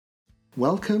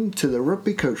Welcome to the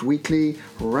Rugby Coach Weekly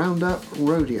Roundup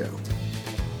Rodeo.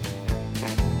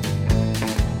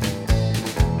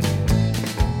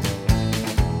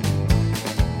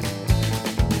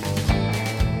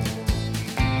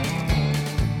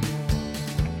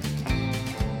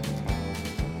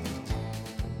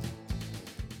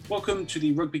 Welcome to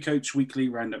the Rugby Coach Weekly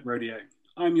Roundup Rodeo.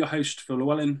 I'm your host, Phil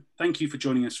Llewellyn. Thank you for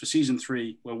joining us for Season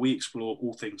 3, where we explore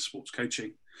all things sports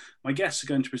coaching. My guests are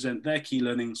going to present their key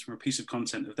learnings from a piece of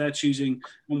content of their choosing,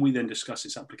 and we then discuss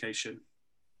its application.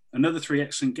 Another 3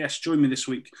 excellent guests join me this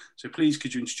week, so please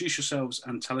could you introduce yourselves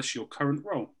and tell us your current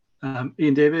role?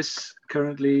 Ian Davis,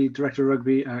 currently Director of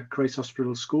Rugby at Christ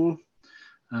Hospital School,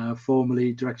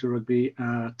 formerly Director of Rugby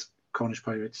at Cornish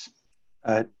Pirates.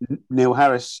 Neil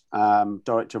Harris,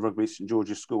 Director of Rugby St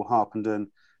George's School, Harpenden,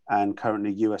 and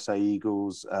currently USA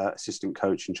Eagles assistant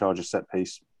coach in charge of set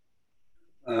piece.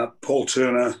 Paul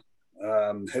Turner,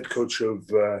 head coach of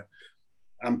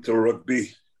Ampthill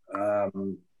Rugby,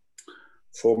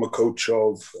 former coach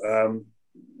of,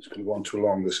 it's going to go on too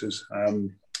long, this is,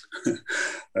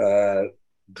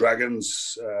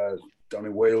 Dragons down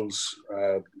in Wales,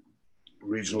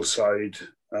 regional side,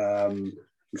 and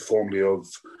formerly of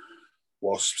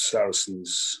Wasps,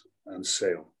 Saracens and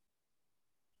Sale.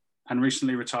 And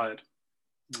recently retired.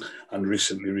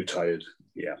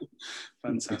 Yeah.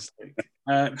 Fantastic.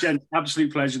 Jen,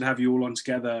 absolute pleasure to have you all on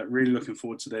together. Really looking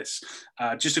forward to this.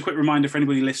 Just a quick reminder for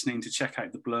anybody listening to check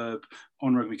out the blurb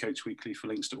on Rugby Coach Weekly for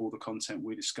links to all the content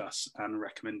we discuss and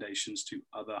recommendations to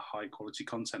other high quality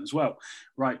content as well.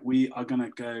 Right, we are going to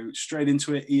go straight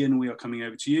into it. Ian, we are coming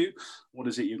over to you. What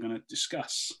is it you're going to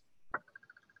discuss?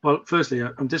 Well, firstly,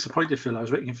 I'm disappointed, Phil. I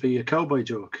was waiting for your cowboy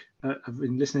joke. I've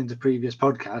been listening to previous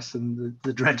podcasts and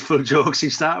the dreadful jokes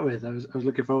you start with. I was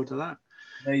looking forward to that.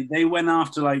 They went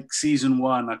after like season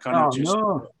 1. I kind of just...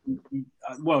 No.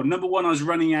 Well, number one, I was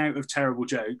running out of terrible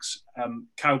jokes,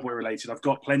 cowboy related. I've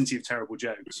got plenty of terrible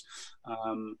jokes.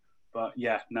 But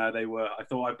yeah, no, they were... I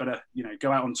thought I'd better,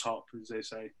 go out on top, as they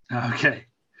say. Okay.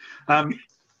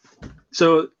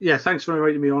 So, yeah, thanks for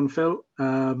inviting me on, Phil.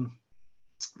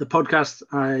 The podcast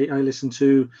I listened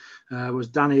to was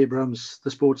Dan Abrams'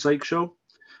 The Sports Psych Show,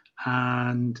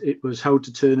 and it was how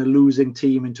to turn a losing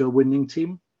team into a winning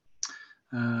team.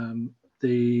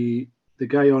 The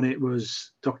guy on it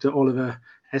was Dr. Oliver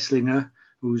Esslinger,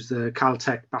 who's the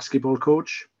Caltech basketball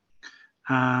coach,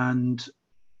 and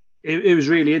it was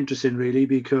really interesting, really,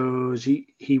 because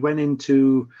he went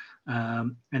into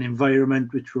an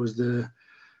environment which was the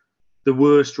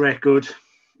worst record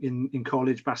in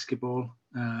college basketball.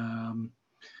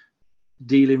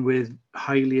 Dealing with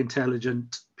highly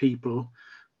intelligent people,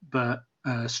 but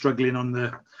struggling on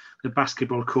the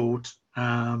basketball court.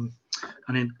 That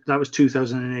was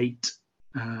 2008,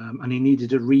 and he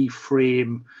needed to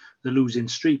reframe the losing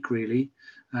streak, really.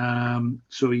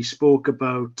 So he spoke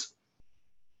about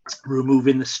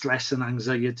removing the stress and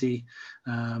anxiety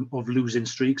of losing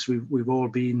streaks. We've all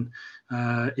been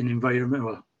in environment.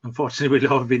 Well, unfortunately,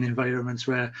 we've all been in environments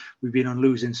where we've been on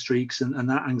losing streaks, and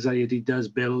that anxiety does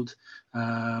build,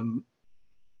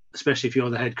 especially if you're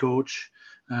the head coach.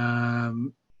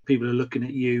 People are looking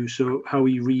at you. So how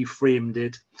he reframed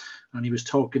it, and he was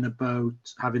talking about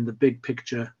having the big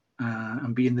picture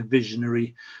and being the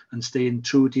visionary and staying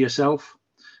true to yourself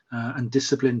and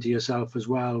disciplined to yourself as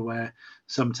well, where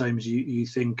sometimes you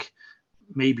think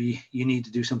maybe you need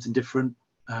to do something different.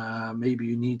 Maybe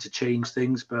you need to change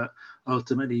things, but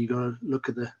ultimately you got to look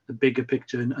at the bigger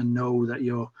picture and know that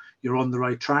you're on the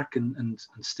right track and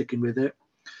sticking with it.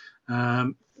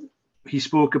 He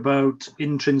spoke about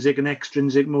intrinsic and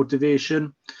extrinsic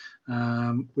motivation,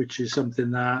 which is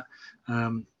something that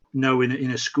now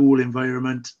in a school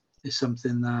environment is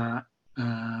something that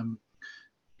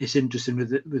it's interesting with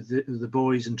the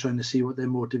boys and trying to see what their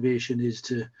motivation is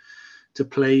to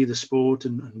play the sport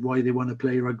and why they want to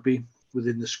play rugby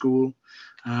within the school.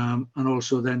 And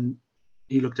also then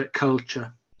he looked at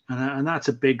culture, and that's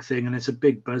a big thing, and it's a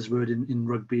big buzzword in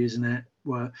rugby, isn't it?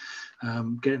 Where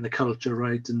getting the culture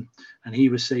right, and he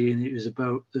was saying it was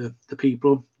about the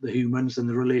people, the humans, and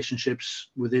the relationships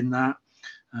within that.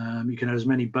 You can have as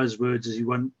many buzzwords as you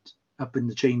want up in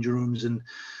the change rooms,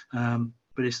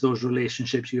 but it's those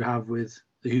relationships you have with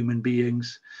the human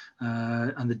beings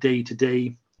and the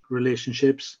day-to-day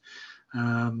relationships.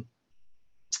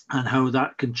 And how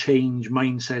that can change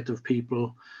mindset of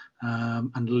people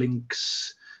and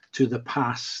links to the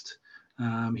past.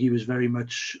 He was very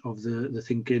much of the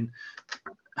thinking,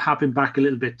 harping back a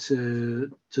little bit to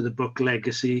the book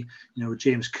Legacy.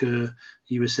 James Kerr,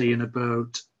 he was saying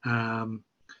about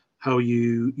how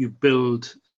you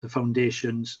build the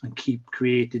foundations and keep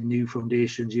creating new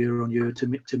foundations year on year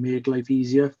to make life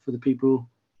easier for the people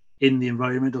in the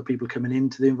environment or people coming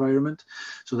into the environment.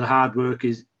 So the hard work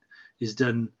is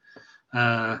done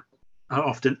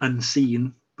often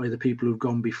unseen by the people who've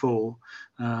gone before,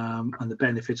 and the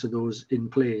benefits of those in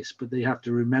place. But they have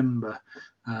to remember,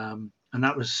 and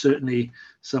that was certainly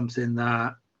something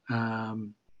that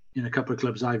in a couple of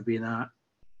clubs I've been at,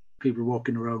 people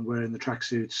walking around wearing the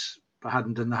tracksuits but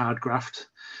hadn't done the hard graft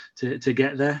to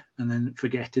get there, and then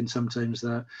forgetting sometimes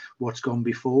that what's gone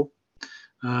before.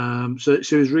 So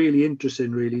it was really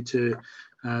interesting, really, to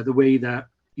the way that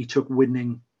he took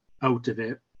winning out of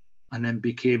it and then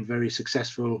became very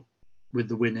successful with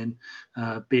the winning,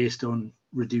 based on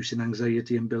reducing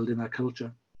anxiety and building that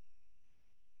culture.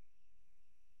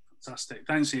 Fantastic.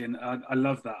 Thanks, Ian. I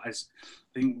love that. I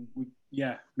think,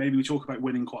 maybe we talk about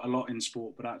winning quite a lot in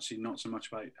sport, but actually not so much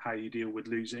about how you deal with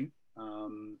losing,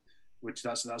 which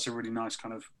that's a really nice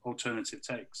kind of alternative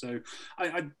take. So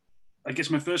I guess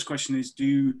my first question is,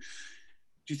 do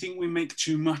you think we make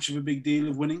too much of a big deal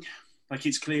of winning? Like,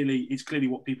 it's clearly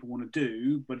what people want to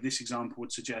do, but this example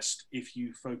would suggest if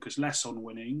you focus less on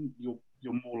winning,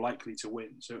 you're more likely to win.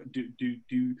 So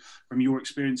do from your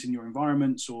experience in your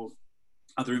environments or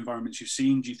other environments you've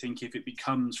seen, do you think if it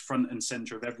becomes front and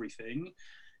center of everything,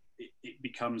 it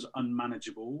becomes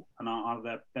unmanageable? And are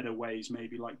there better ways,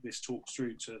 maybe like this talks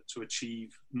through, to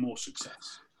achieve more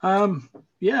success?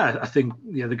 I think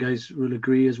the other guys will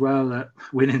agree as well that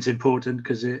winning's important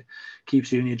because it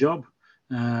keeps you in your job,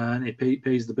 and it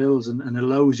pays the bills and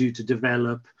allows you to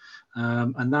develop.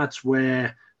 And that's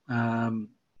where, the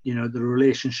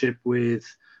relationship with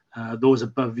those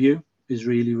above you is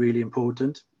really, really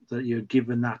important, that you're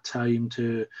given that time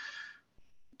to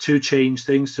change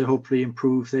things, to hopefully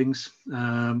improve things.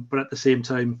 But at the same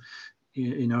time, I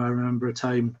remember a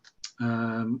time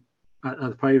at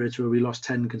the Pirates where we lost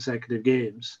 10 consecutive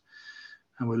games,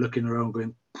 and we're looking around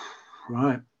going,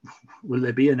 right, will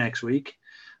there be a next week?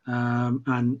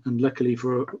 And luckily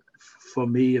for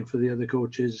me and for the other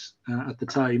coaches at the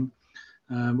time,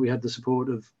 we had the support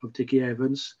of Dickie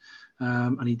Evans,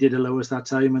 and he did allow us that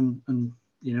time, and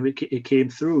it came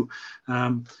through.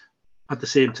 At the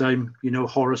same time,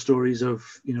 horror stories of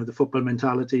the football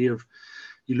mentality of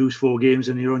you lose 4 games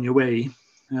and you're on your way.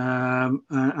 And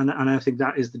I think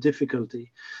that is the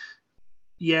difficulty.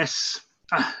 Yes,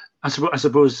 I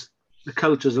suppose the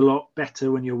culture's a lot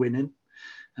better when you're winning,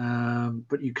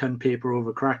 but you can paper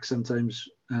over cracks sometimes,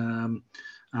 and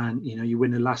you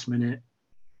win a last minute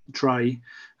try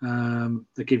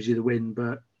that gives you the win,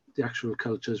 but the actual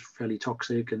culture is fairly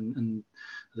toxic, and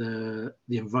the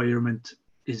environment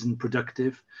isn't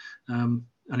productive, and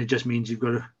it just means you've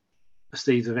got a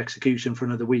state of execution for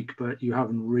another week, but you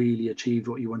haven't really achieved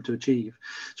what you want to achieve.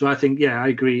 So I think, I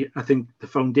agree. I think the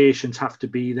foundations have to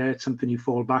be there. It's something you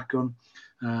fall back on,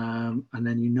 and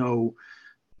then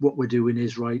what we're doing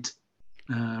is right.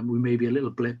 We may be a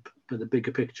little blip, but the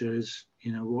bigger picture is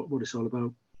what it's all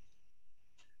about.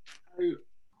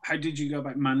 How did you go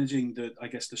about managing the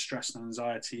stress and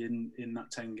anxiety in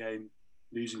that 10-game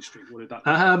losing streak? What did that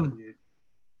do for you?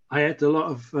 I ate a lot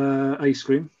of ice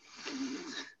cream.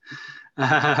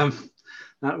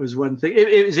 That was one thing.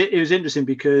 It was interesting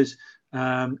because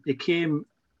it came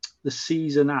the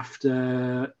season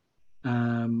after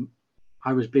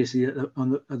I was basically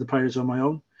at the Pirates on my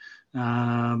own.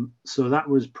 So that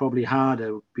was probably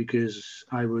harder because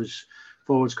I was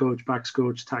forwards coach, backs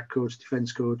coach, attack coach,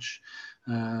 defence coach,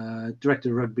 director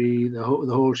of rugby, the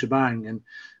whole shebang,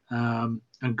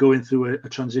 and going through a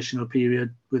transitional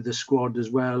period with the squad as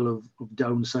well of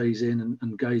downsizing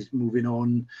and guys moving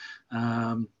on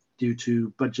due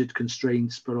to budget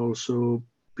constraints, but also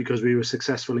because we were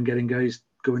successful in getting guys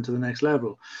going to the next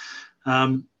level.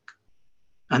 And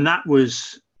that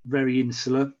was very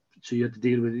insular. So you had to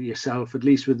deal with it yourself, at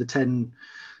least with the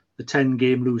 10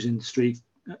 game losing streak.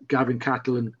 Gavin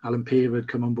Cattle and Alan Paver had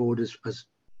come on board as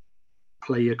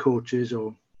player coaches,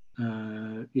 or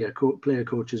player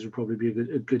coaches would probably be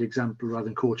a good example rather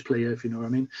than coach player, if you know what I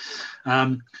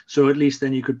mean. So at least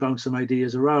then you could bounce some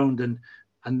ideas around, and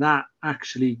that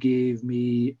actually gave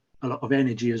me a lot of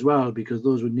energy as well, because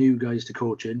those were new guys to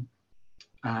coaching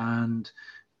and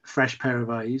fresh pair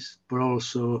of eyes, but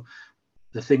also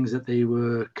the things that they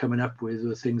were coming up with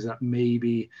were things that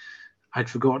maybe I'd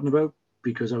forgotten about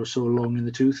because I was so long in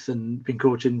the tooth and been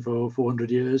coaching for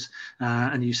 400 years,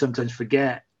 and you sometimes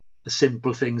forget the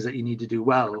simple things that you need to do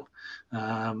well,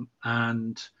 and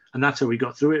that's how we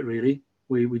got through it. Really,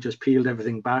 we just peeled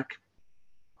everything back.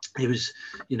 It was,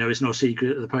 it's no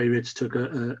secret that the Pirates took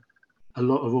a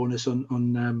lot of onus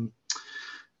on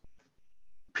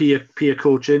peer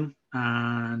coaching,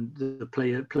 and the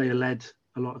player led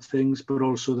a lot of things, but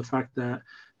also the fact that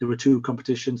there were two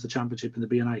competitions, the Championship and the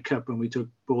BNI Cup, and we took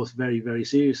both very, very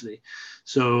seriously.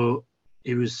 So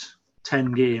it was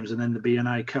 10 games and then the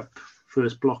BNI Cup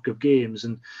first block of games,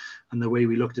 and the way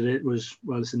we looked at it was,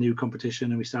 well, it's a new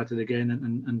competition and we started again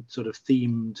and sort of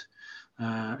themed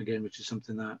again, which is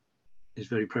something that is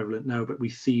very prevalent now, but we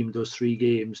themed those 3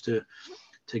 games to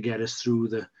get us through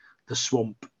the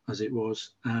swamp, as it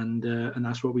was, and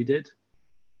that's what we did.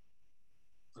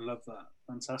 I love that.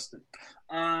 Fantastic.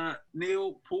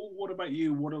 Neil, Paul, what about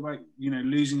you? What about,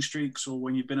 losing streaks, or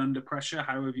when you've been under pressure?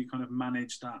 How have you kind of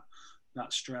managed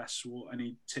that stress, or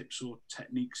any tips or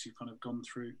techniques you've kind of gone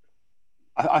through?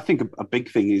 I think a big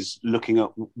thing is looking at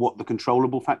what the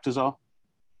controllable factors are.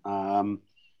 I've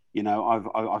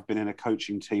been in a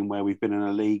coaching team where we've been in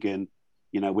a league, and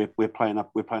we're playing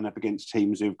up against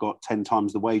teams who've got 10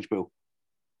 times the wage bill,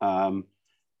 and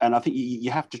I think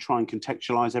you have to try and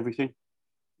contextualize everything.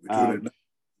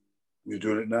 We're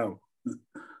doing it now.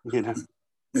 Yeah,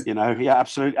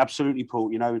 absolutely,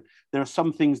 Paul. There are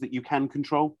some things that you can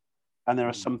control, and there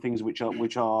are some things which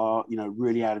are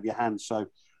really out of your hands. So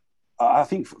I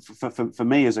think for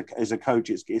me as a coach,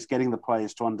 it's getting the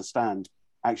players to understand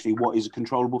actually what is a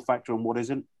controllable factor and what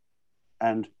isn't.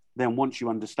 And then once you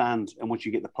understand, and once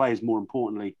you get the players, more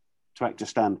importantly, to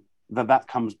understand that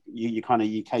comes your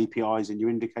KPIs and your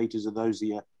indicators of those are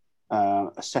your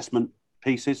assessment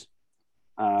pieces,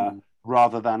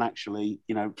 rather than actually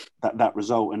that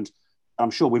result. And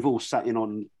I'm sure we've all sat in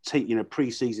on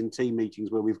pre-season team meetings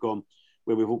where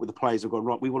the players have gone,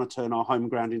 right, we want to turn our home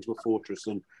ground into a fortress,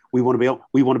 and we want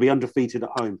to be undefeated at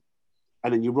home.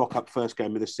 And then you rock up first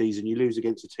game of the season, you lose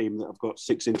against a team that have got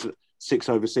 6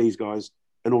 overseas guys,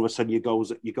 and all of a sudden your goals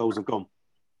have gone.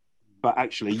 But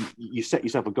actually, you set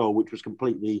yourself a goal which was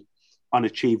completely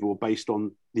unachievable based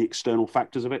on the external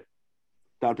factors of it.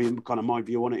 That would be kind of my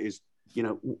view on it. Is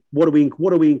what are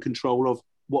we in control of?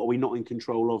 What are we not in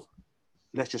control of?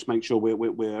 Let's just make sure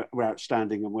we're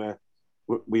outstanding and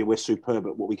we're superb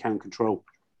at what we can control.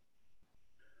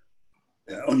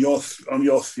 Yeah, on your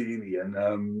theme,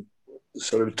 Ian,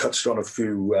 sort of touched on a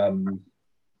few.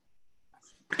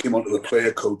 Came onto the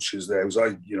player coaches there. It was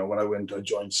when I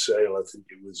joined Sale, I think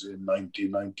it was in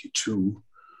 1992,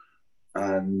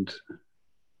 and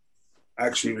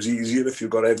actually it was easier if you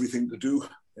got everything to do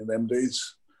in them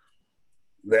days.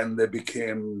 Then there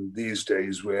became these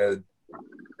days where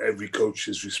every coach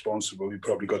is responsible. You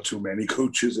probably got too many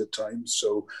coaches at times.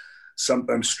 So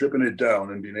sometimes stripping it down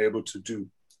and being able to do,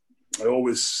 I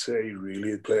always say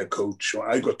really, player coach.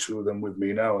 I got 2 of them with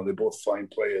me now, and they're both fine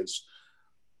players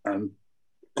and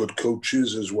good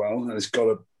coaches as well. And it's got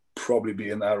to probably be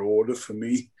in that order for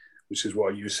me, which is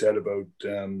what you said about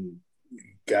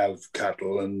Gav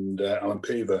Cattle and Alan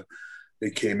Paver. They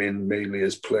came in mainly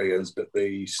as players, but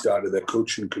they started their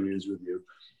coaching careers with you.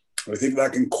 I think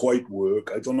that can quite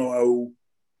work. I don't know how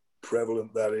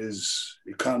prevalent that is.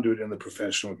 You can't do it in the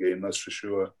professional game, that's for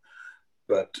sure.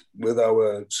 But with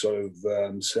our sort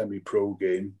of semi-pro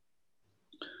game,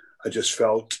 I just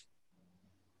felt,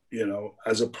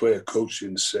 as a player coach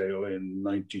in Sale in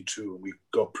 92, we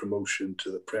got promotion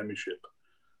to the Premiership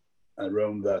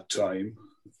around that time,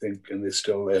 I think, and they're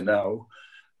still there now.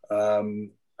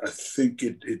 I think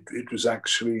it was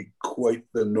actually quite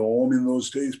the norm in those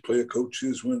days, player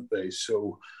coaches, weren't they?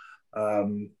 So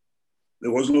there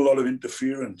wasn't a lot of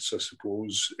interference, I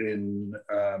suppose, in,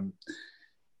 at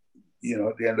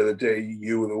the end of the day,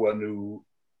 you were the one who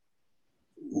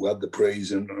had the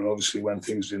praise, and obviously when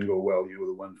things didn't go well, you were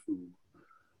the one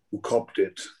who copped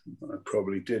it. I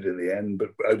probably did in the end, but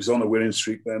I was on a winning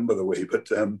streak then, by the way. But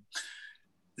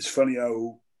it's funny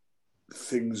how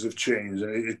things have changed,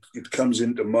 and it comes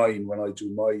into mind when I do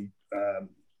my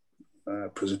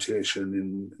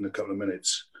presentation in a couple of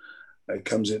minutes. It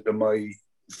comes into my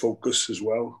focus as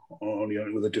well, only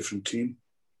with a different team.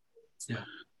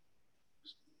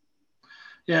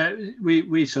 Yeah,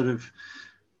 we sort of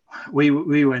we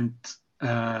went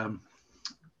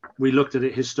we looked at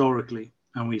it historically,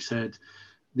 and we said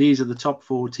these are the top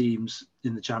 4 teams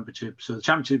in the Championship. So the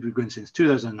Championship we've been since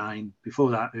 2009.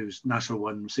 Before that, it was National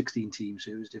 1, 16 teams,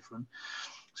 so it was different.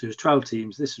 So it was 12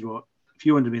 teams. This is what, if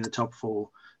you want to be in the top 4,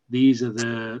 these are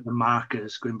the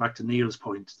markers, going back to Neil's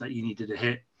point, that you needed to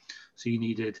hit. So you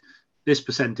needed this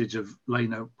percentage of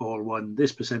line-out ball won,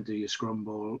 this percentage of your scrum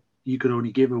ball. You could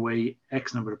only give away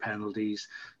X number of penalties.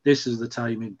 This is the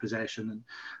time in possession.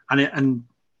 And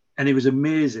it was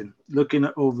amazing looking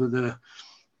at over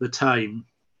the time.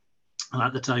 And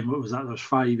at the time, what was that? There was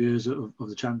 5 years of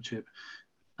the Championship.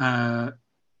 The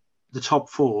top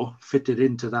 4 fitted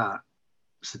into that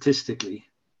statistically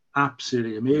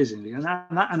absolutely amazingly,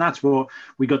 and that's what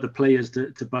we got the players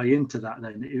to buy into. That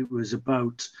then it was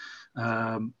about,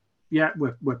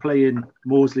 we're playing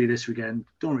Moseley this weekend.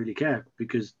 Don't really care,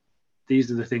 because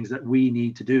these are the things that we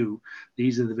need to do.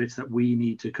 These are the bits that we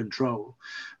need to control.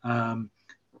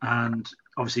 And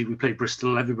obviously we played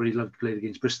Bristol. Everybody loved to play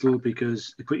against Bristol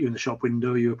because they put you in the shop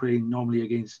window. You were playing normally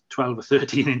against 12 or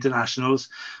 13 internationals.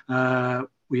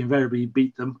 We invariably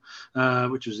beat them,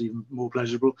 which was even more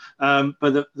pleasurable.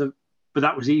 But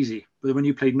that was easy. But when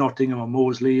you played Nottingham or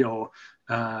Moseley or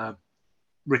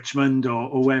Richmond or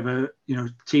whoever,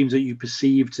 teams that you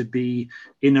perceive to be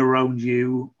in around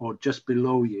you or just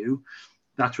below you,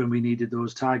 that's when we needed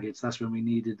those targets. That's when we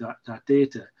needed that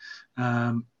data.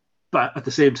 But at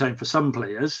the same time, for some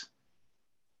players,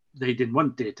 they didn't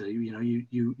want data.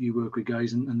 You work with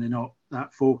guys and they're not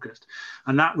that focused,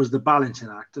 and that was the balancing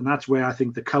act. And that's where I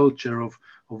think the culture of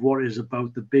what is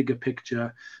about the bigger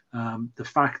picture, the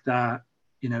fact that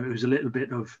it was a little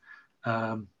bit of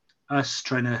us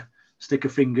trying to stick a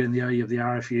finger in the eye of the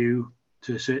RFU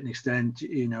to a certain extent.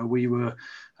 We were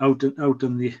out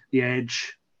on the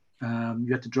edge. You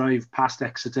had to drive past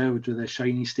Exeter, which was their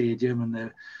shiny stadium and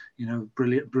their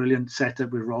brilliant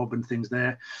setup with Rob and things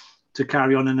there, to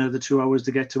carry on another 2 hours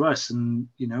to get to us. And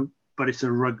but it's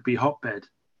a rugby hotbed.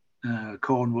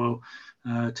 Cornwall,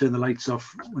 turn the lights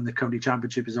off when the county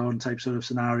championship is on type sort of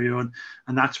scenario, and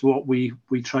that's what we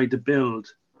tried to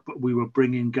build. But we were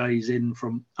bringing guys in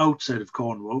from outside of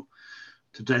Cornwall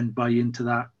to then buy into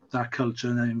that culture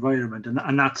and that environment,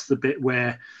 and that's the bit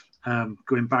where,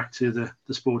 going back to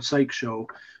the Sports Psych show,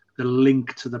 the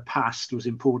link to the past was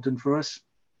important for us.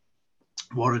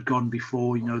 What had gone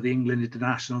before, the England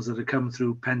internationals that had come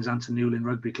through Penzance and Newlyn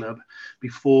Rugby Club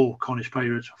before Cornish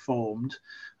Pirates were formed,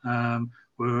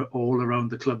 were all around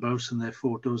the clubhouse and their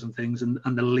photos and things, and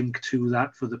the link to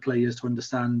that for the players to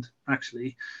understand,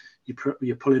 actually,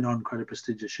 you're pulling on quite a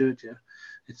prestigious shirt here.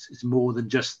 It's more than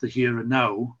just the here and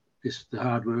now. It's the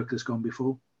hard work that's gone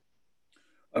before.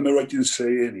 Am I right in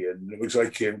saying, Ian, it looks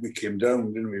like we came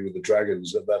down, didn't we, with the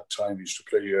Dragons at that time? We used to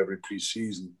play you every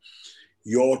pre-season.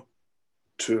 Your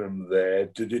term there,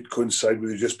 did it coincide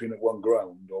with you just being at one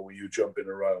ground, or were you jumping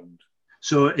around?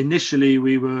 So initially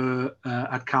we were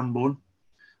at Camborne,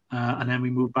 and then we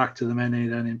moved back to the Menai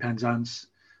then in Penzance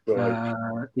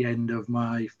at the end of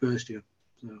my first year.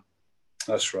 So.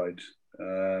 That's right.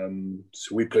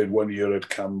 So we played 1 year at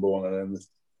Camborne, and then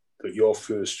but your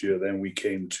first year, then we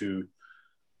came to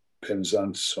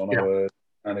Penzance on our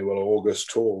annual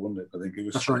August tour, wasn't it? I think it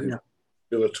was. That's right. Yeah.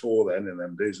 Still a tour then in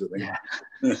them days, I think.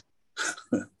 Yeah.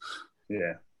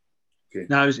 Yeah. Okay.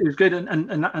 No, it was good,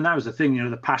 and that was the thing.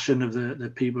 The passion of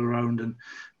the people around, and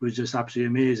was just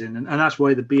absolutely amazing, and that's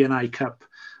why the BNI Cup.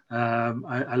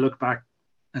 I look back,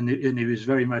 and it was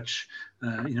very much,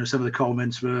 some of the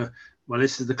comments were, well,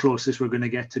 this is the closest we're going to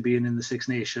get to being in the Six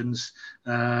Nations.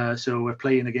 So we're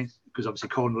playing against, because obviously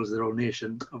Cornwall's their own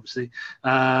nation, obviously,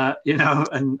 and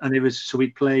it was, so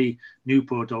we'd play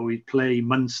Newport, or we'd play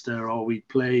Munster, or we'd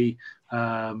play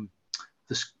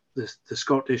the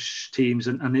Scottish teams,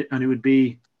 and it would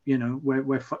be,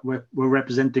 we're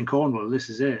representing Cornwall. This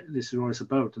is it. This is what it's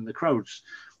about. And the crowds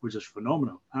were just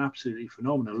phenomenal, absolutely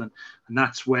phenomenal. And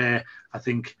that's where I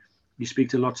think you speak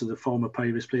to lots of the former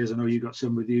Pirates players. I know you got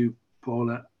some with you,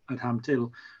 Paul, at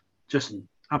Hamtill. Just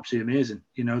absolutely amazing.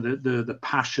 The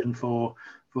passion for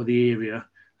the area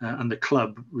and the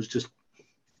club was just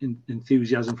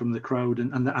enthusiasm from the crowd,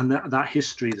 and that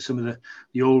history. Some of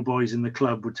the old boys in the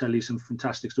club would tell you some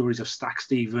fantastic stories of Stack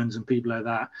Stevens and people like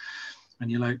that,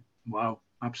 and you're like, wow,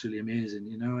 absolutely amazing,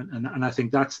 and I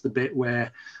think that's the bit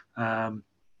where,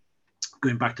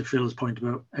 going back to Phil's point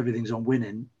about everything's on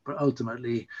winning, but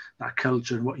ultimately that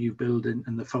culture and what you build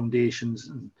and the foundations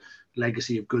and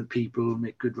legacy of good people,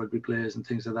 make good rugby players and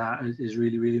things like that is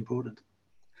really, really important.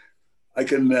 I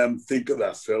can think of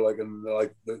that, Phil. I can,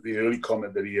 like the early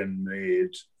comment that Ian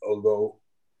made, although,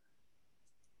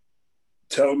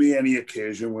 tell me any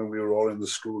occasion when we were all in the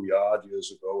schoolyard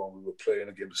years ago and we were playing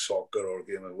a game of soccer or a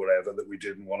game of whatever that we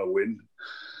didn't want to win,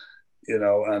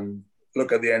 and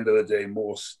look, at the end of the day,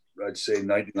 most, I'd say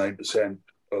 99%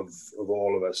 of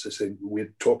all of us, I think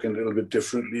we're talking a little bit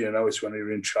differently, it's when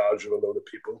you're in charge of a lot of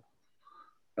people.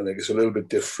 I think it's a little bit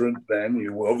different then.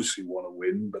 You obviously want to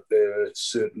win, but there are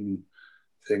certain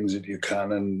things that you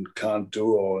can and can't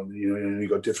do, or you've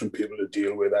got different people to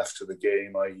deal with after the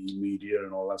game, i.e. media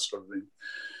and all that sort of thing.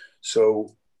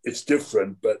 So it's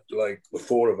different, but like the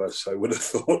four of us, I would have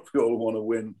thought we all want to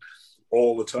win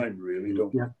all the time, really,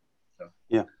 don't we?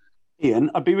 Yeah.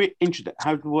 Ian, I'd be really interested.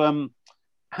 What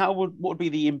would be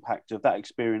the impact of that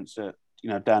experience at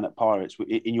down at Pirates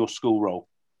in your school role?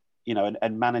 you know,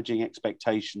 and managing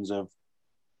expectations of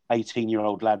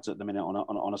 18-year-old lads at the minute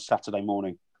on a Saturday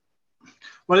morning?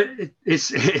 Well,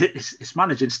 it's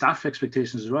managing staff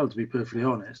expectations as well, to be perfectly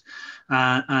honest,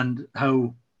 and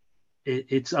how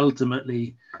it's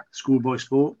ultimately schoolboy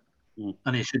sport,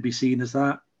 and it should be seen as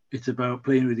that. It's about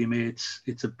playing with your mates.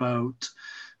 It's about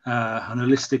an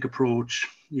holistic approach.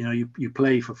 You know, you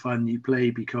play for fun. You play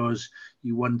because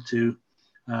you want to.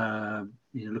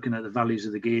 You know, looking at the values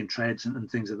of the game, treads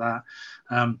and things like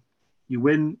that. You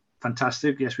win,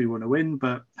 fantastic. Yes, we want to win,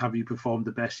 but have you performed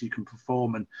the best you can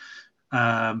perform? And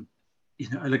you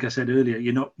know, like I said earlier,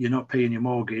 you're not paying your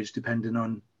mortgage depending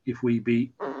on if we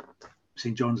beat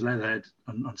St John's Leatherhead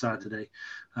on Saturday.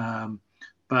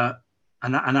 But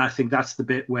I think that's the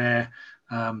bit where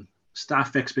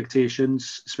staff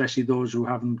expectations, especially those who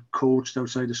haven't coached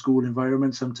outside the school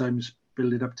environment, sometimes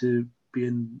build it up to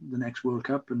being the next World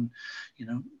Cup. And you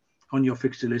know, on your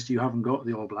fixture list, you haven't got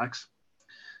the All Blacks,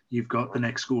 you've got the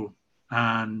next school.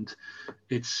 And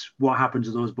it's what happens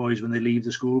to those boys when they leave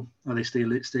the school. Are they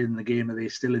still in the game? Are they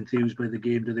still enthused by the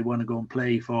game? Do they want to go and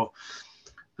play for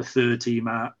the third team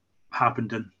at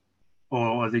Harpenden,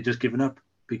 or are they just given up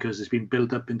because it's been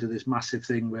built up into this massive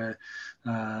thing where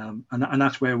and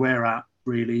that's where we're at,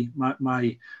 really.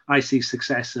 I see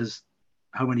success as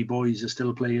how many boys are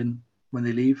still playing when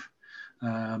they leave.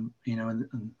 You know,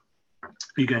 and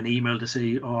you get an email to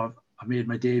say, oh, I made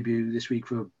my debut this week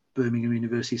for Birmingham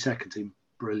University second team.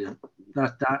 Brilliant.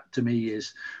 That to me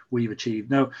is we've achieved.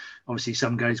 Now, obviously,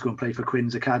 some guys go and play for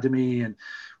Queen's Academy, and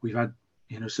we've had,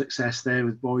 you know, success there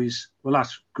with boys. Well,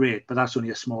 that's great, but that's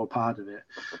only a small part of it.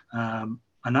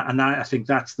 And I think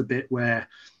that's the bit where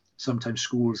sometimes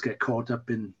schools get caught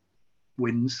up in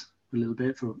wins a little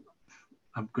bit.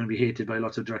 I'm going to be hated by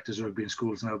lots of directors of rugby in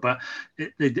schools now, but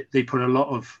they put a lot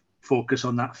of focus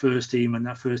on that first team and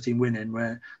that first team winning,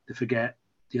 where they forget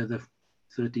the other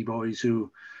 30 boys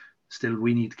who still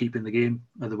we need to keep in the game.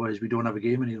 Otherwise, we don't have a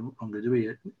game any longer, do we,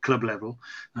 at club level,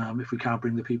 if we can't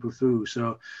bring the people through.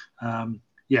 So,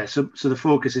 so the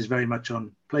focus is very much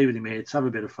on play with your mates, have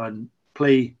a bit of fun,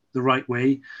 play the right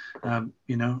way.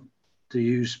 You know, to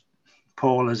use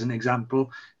Paul as an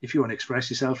example, if you want to express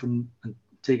yourself and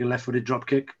take a left-footed drop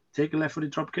kick, take a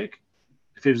left-footed drop kick.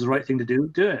 If it was the right thing to do,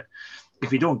 do it.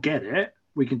 If you don't get it,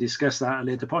 we can discuss that at a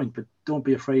later point, but don't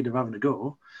be afraid of having a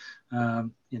go.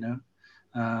 You know,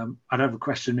 I'd have a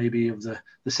question maybe of the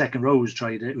second row who's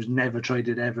tried it, who's never tried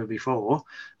it ever before,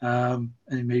 and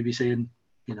maybe saying,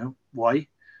 you know, why?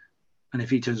 And if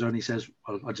he turns around and he says,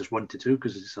 well, I just wanted to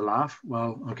because it's a laugh.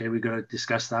 Well, okay, we've got to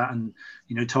discuss that and,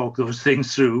 you know, talk those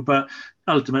things through. But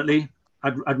ultimately,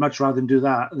 I'd much rather him do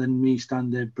that than me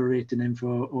stand there berating him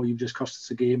for, oh, you've just cost us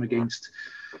a game against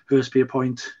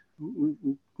Hurstpierpoint.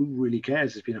 Who really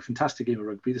cares? It's been a fantastic game of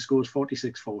rugby. The score's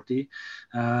 46-40.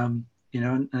 You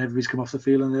know, and everybody's come off the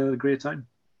field and they had a great time.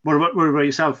 What about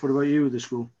yourself? What about you, the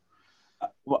school?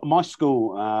 Well, my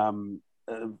school,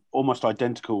 almost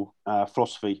identical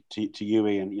philosophy to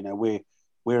UE, and you know, we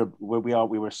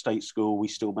were a state school. We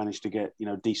still managed to get, you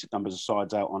know, decent numbers of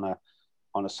sides out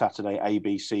on a Saturday,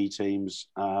 ABC teams,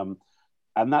 and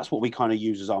that's what we kind of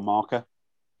use as our marker.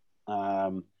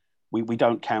 We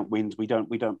don't count wins. We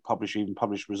don't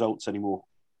publish results anymore.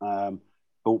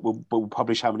 But we'll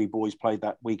publish how many boys played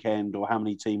that weekend or how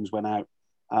many teams went out.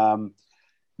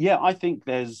 I think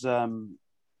there's some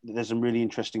really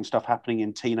interesting stuff happening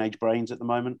in teenage brains at the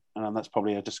moment, and that's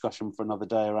probably a discussion for another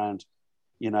day around,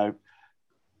 you know,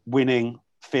 winning,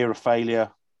 fear of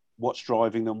failure, what's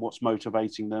driving them, what's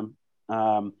motivating them.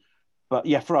 But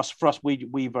yeah, for us,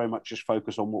 we very much just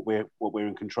focus on what we're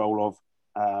in control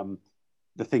of,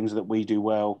 the things that we do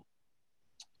well.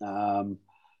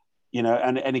 You know,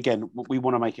 and again, we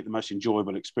want to make it the most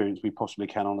enjoyable experience we possibly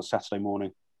can on a Saturday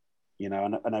morning. You know,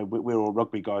 and I know we're all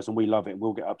rugby guys and we love it.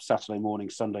 We'll get up Saturday morning,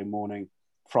 Sunday morning,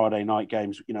 Friday night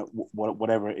games. You know,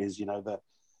 whatever it is. You know,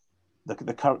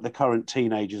 the current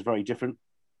teenage is very different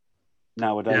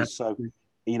nowadays. Yeah. So,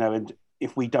 you know, and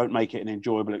if we don't make it an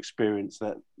enjoyable experience,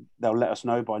 that they'll let us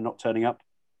know by not turning up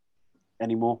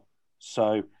anymore.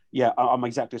 So yeah, I'm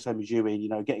exactly the same as you, Ian. You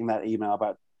know, getting that email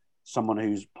about someone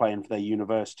who's playing for their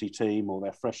university team or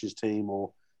their freshers team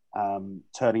or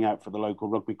turning out for the local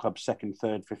rugby club second,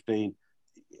 third, 15,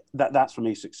 that's for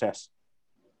me success.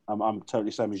 I'm totally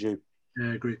the same as you.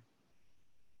 Yeah, I agree.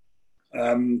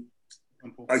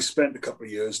 I spent a couple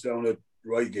of years down at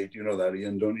Reigate, you know that,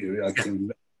 Ian, don't you? I can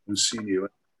see you.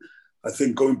 I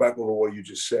think going back over what you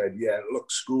just said, yeah, look,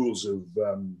 schools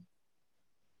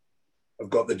have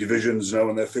got the divisions now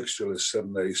on their fixture list,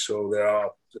 haven't they? So they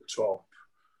are the top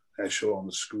echelon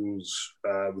of schools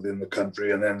within the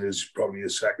country, and then there's probably a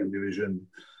second division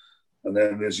And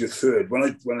then there's your third. When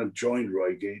I joined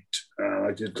Reigate,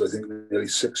 I did, I think, nearly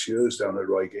 6 years down at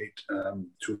Reigate, 2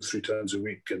 or 3 times a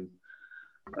week, and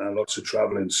lots of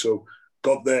traveling. So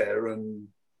got there and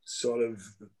sort of,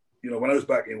 when I was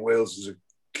back in Wales as a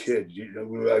kid,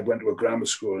 I went to a grammar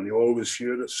school, and you always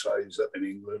hear of sides up in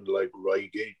England like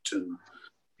Reigate, and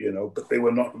but they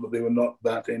were not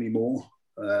that anymore.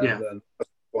 And at that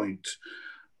point,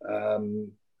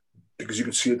 because you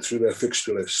could see it through their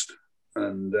fixture list.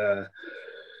 And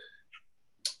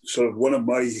sort of one of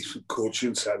my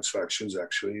coaching satisfactions,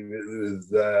 actually,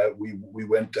 we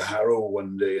went to Harrow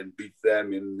one day and beat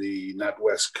them in the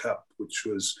NatWest Cup, which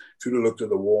was, if you'd have looked at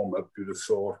the warm-up, you'd have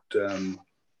thought the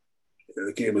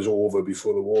game was over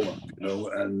before the warm-up,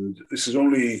 And this is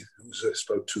only, it's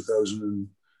about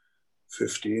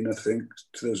 2015, I think,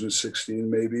 2016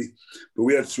 maybe. But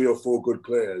we had 3 or 4 good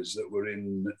players that were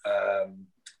in...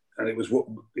 and it was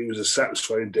a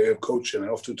satisfying day of coaching. I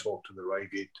often talk to the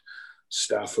Reigate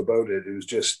staff about it. It was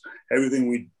just everything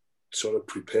we sort of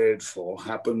prepared for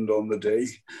happened on the day,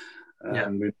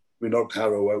 and we knocked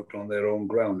Harrow out on their own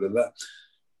ground. And that,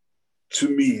 to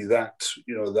me, that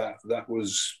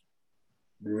was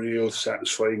real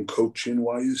satisfying coaching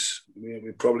wise.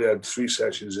 We probably had 3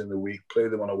 sessions in the week, play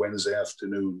them on a Wednesday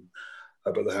afternoon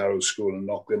up at the Harrow School and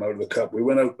knock them out of the cup. We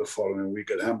went out the following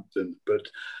week at Hampton, but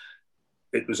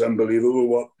it was unbelievable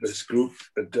what this group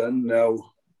had done.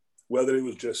 Now, whether it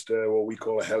was just what we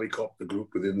call a helicopter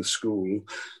group within the school,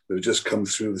 that had just come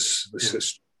through the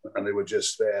system, and they were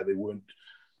just there. They weren't.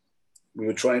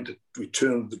 We tried to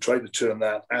turn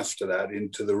that after that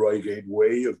into the Reigate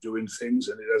way of doing things,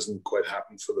 and it hasn't quite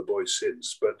happened for the boys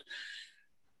since. But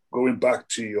going back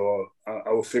to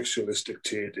our fixture list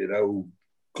dictated how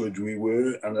good we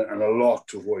were, and a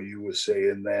lot of what you were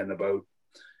saying then about,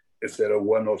 if there are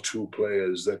 1 or 2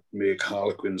 players that make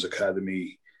Harlequins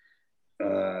Academy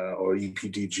or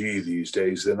EPDG these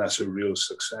days, then that's a real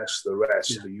success. The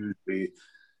rest are usually,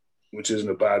 which isn't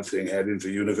a bad thing, heading for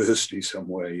university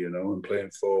somewhere, and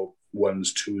playing for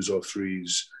 1s, 2s, or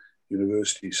 3s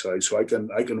university side. So I can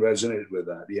resonate with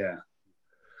that. Yeah.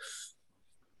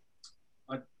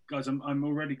 Guys, I'm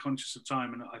already conscious of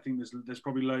time, and I think there's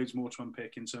probably loads more to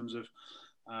unpick in terms of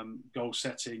goal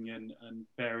setting and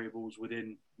variables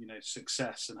within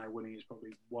success, and how winning is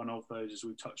probably one of those, as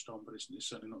we touched on, but it's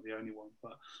certainly not the only one.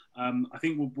 But I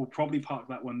think we'll probably park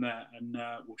that one there, and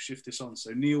we'll shift this on.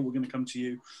 So Neil, we're going to come to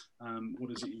you.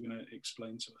 What is it you're going to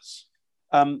explain to us?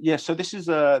 So this is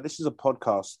a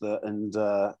podcast that, and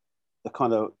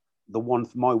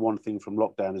my one thing from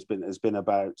lockdown has been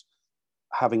about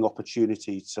having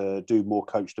opportunity to do more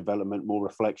coach development, more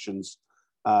reflections.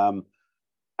 And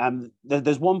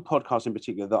there's one podcast in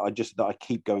particular that I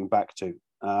keep going back to.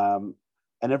 And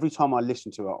every time I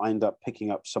listen to it, I end up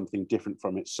picking up something different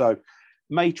from it. So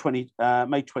May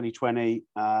 2020,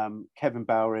 Kevin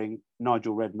Bowring,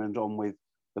 Nigel Redmond on with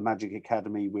the Magic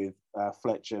Academy with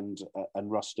Fletch and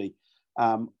Rusty,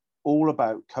 all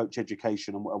about coach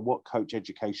education and what coach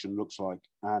education looks like.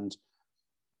 And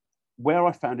where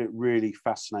I found it really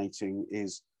fascinating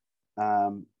is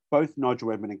both Nigel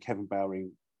Redmond and Kevin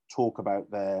Bowring talk about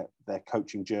their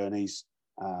coaching journeys.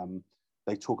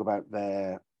 They talk about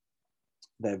their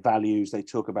values. They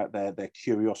talk about their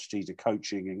curiosity to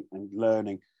coaching and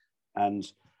learning. And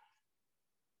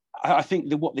I think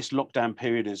that what this lockdown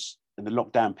period is, and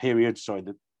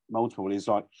the multiple is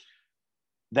like,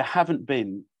 there haven't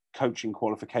been coaching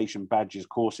qualification badges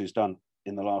courses done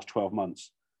in the last 12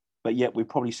 months, but yet we've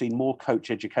probably seen more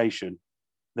coach education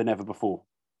than ever before.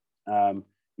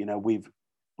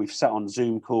 We've sat on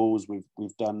Zoom calls,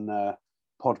 we've done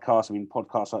podcasts. I mean,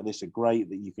 podcasts like this are great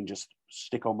that you can just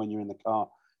stick on when you're in the car.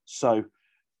 So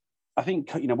I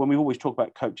think, when we always talk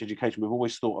about coach education, we've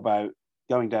always thought about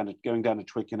going down to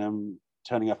Twickenham,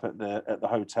 turning up at the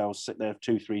hotel, sit there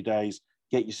 2-3 days,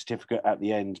 get your certificate at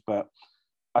the end. But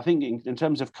I think in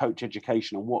terms of coach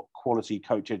education and what quality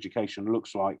coach education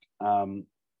looks like,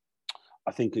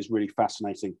 I think is really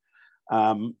fascinating.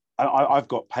 I've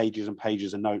got pages and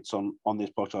pages of notes on this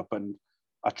podcast, and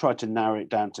I tried to narrow it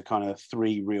down to kind of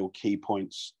 3 real key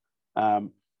points.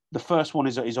 The first one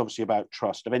is obviously about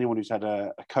trust. Of anyone who's had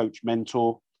a coach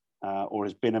mentor or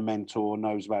has been a mentor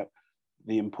knows about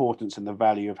the importance and the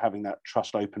value of having that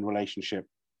trust open relationship.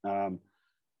 I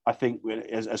think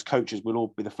as coaches, we'll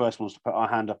all be the first ones to put our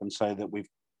hand up and say that we've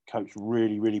coached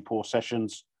really, really poor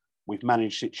sessions. We've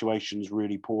managed situations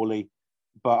really poorly.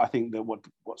 But I think that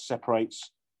what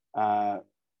separates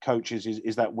coaches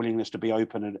is that willingness to be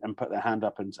open and put their hand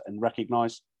up and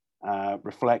recognise,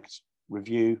 reflect,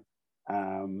 review,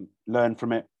 learn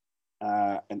from it,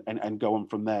 and go on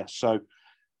from there. So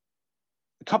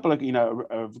a couple of,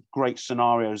 of great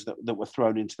scenarios that were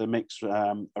thrown into the mix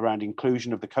around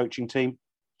inclusion of the coaching team.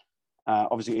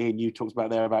 Obviously, Ian, you talked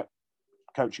about there about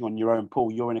coaching on your own.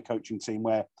 Paul, you're in a coaching team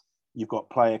where you've got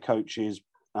player coaches.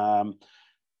 And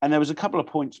there was a couple of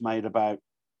points made about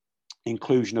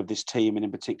inclusion of this team, and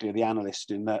in particular the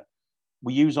analyst, in that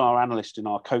we use our analysts in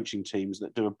our coaching teams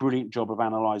that do a brilliant job of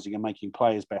analysing and making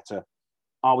players better.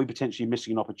 Are we potentially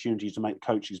missing an opportunity to make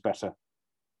coaches better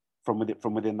from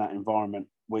within that environment,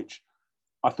 which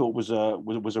I thought was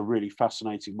a really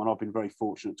fascinating one. I've been very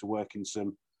fortunate to work in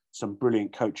some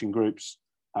brilliant coaching groups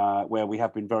where we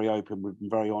have been very open, we've been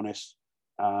very honest.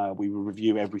 We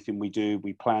review everything we do,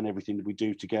 we plan everything that we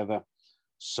do together.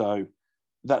 So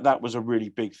that was a really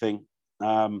big thing.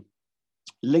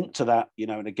 Linked to that,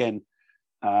 and again,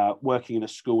 working in a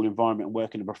school environment and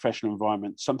working in a professional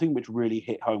environment, something which really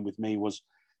hit home with me was,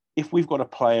 if we've got a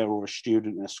player or a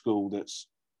student in a school that's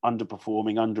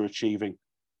underperforming, underachieving,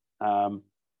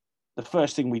 the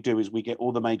first thing we do is we get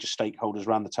all the major stakeholders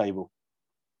around the table,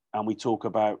 and we talk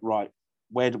about, right,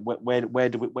 where can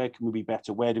we be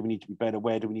better? Where do we need to be better?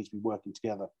 Where do we need to be working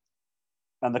together?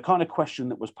 And the kind of question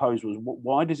that was posed was,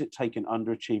 why does it take an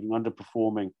underachieving,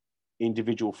 underperforming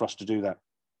individual for us to do that?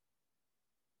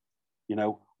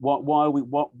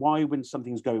 Why when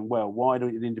something's going well, why do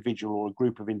an individual or a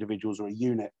group of individuals or a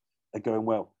unit are going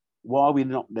well? Why are we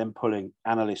not then pulling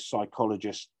analysts,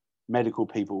 psychologists, medical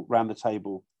people around the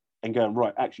table and going,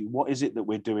 right, actually, what is it that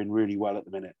we're doing really well at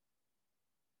the minute?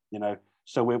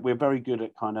 So we're very good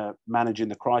at kind of managing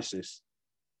the crisis,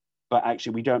 but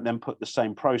actually we don't then put the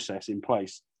same process in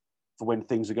place for when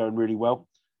things are going really well.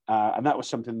 And that was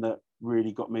something that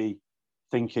really got me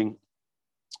thinking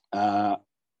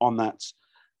on that.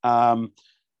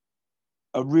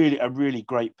 A really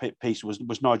great piece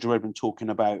was Nigel Redmond talking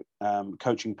about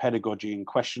coaching pedagogy and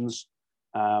questions.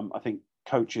 I think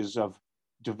coaches have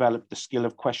developed the skill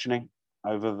of questioning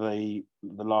over the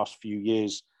last few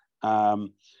years.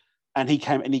 And he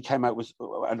came out with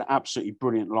an absolutely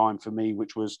brilliant line for me,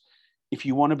 which was, if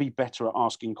you want to be better at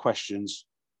asking questions,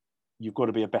 you've got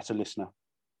to be a better listener.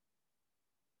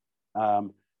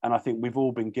 And I think we've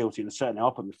all been guilty, and certainly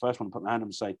I'll put the first one, put my hand up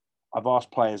and say, I've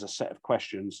asked players a set of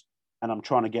questions and I'm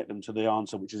trying to get them to the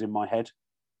answer which is in my head.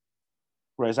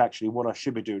 Whereas actually what I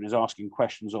should be doing is asking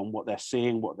questions on what they're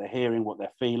seeing, what they're hearing, what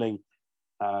they're feeling,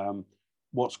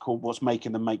 what's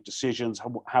making them make decisions,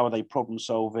 how are they problem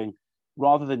solving,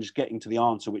 rather than just getting to the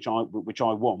answer which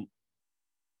I want.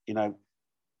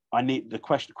 I need the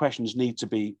questions need to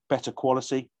be better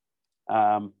quality,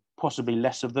 possibly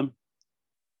less of them.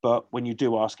 But when you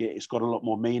do ask it, it's got a lot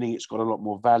more meaning, it's got a lot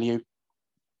more value.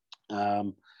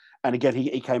 And again,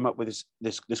 he came up with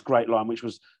this great line, which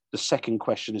was, the second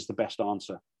question is the best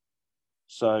answer.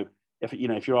 So if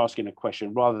you're asking a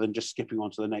question, rather than just skipping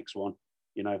on to the next one,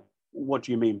 what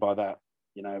do you mean by that?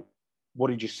 What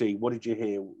did you see? What did you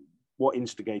hear? What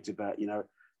instigated that?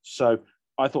 So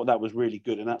I thought that was really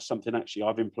good. And that's something actually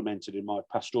I've implemented in my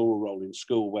pastoral role in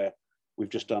school, where we've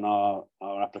just done our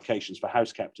applications for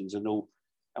house captains and all.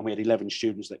 And we had 11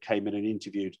 students that came in and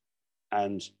interviewed.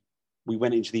 And we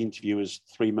went into the interview as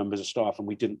 3 members of staff, and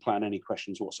we didn't plan any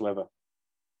questions whatsoever.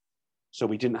 So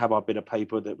we didn't have our bit of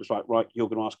paper that was like, right, you're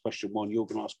going to ask question 1, you're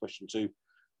going to ask question 2.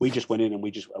 We just went in and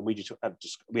we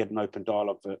had an open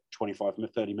dialogue for 25 to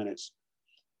 30 minutes.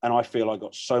 And I feel I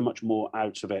got so much more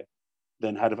out of it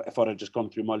than if I'd have just gone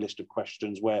through my list of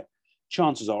questions, where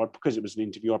chances are, because it was an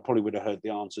interview, I probably would have heard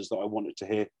the answers that I wanted to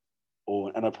hear,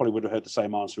 and I probably would have heard the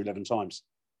same answer 11 times.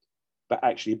 But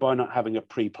actually, by not having a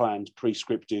pre-planned,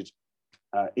 pre-scripted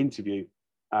interview,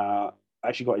 I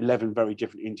actually got 11 very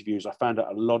different interviews. I found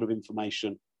out a lot of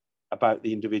information about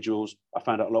the individuals. I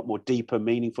found out a lot more deeper,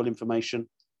 meaningful information.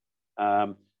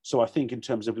 So I think in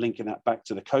terms of linking that back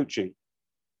to the coaching,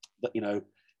 that,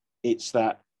 it's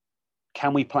that,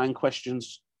 can we plan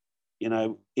questions?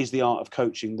 Is the art of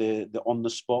coaching the on the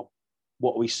spot?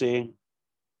 What are we seeing?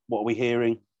 What are we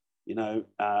hearing? Live,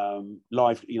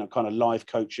 kind of live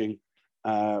coaching,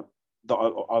 that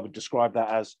I would describe that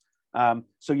as.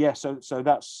 So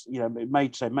that's, May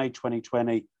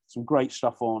 2020, some great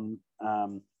stuff on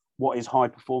what is high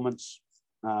performance,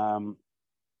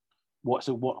 what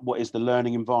is the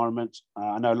learning environment.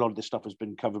 I know a lot of this stuff has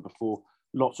been covered before.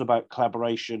 Lots about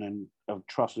collaboration and of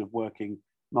trust, of working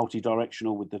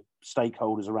multi-directional with the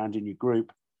stakeholders around in your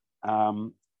group.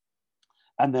 And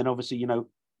then obviously,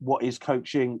 what is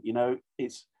coaching?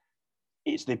 It's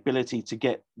the ability to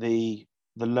get the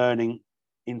learning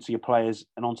into your players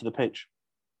and onto the pitch.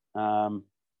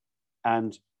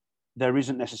 And there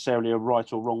isn't necessarily a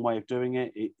right or wrong way of doing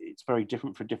it. It's very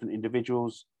different for different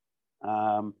individuals.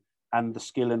 and the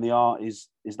skill and the art is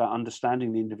that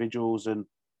understanding the individuals and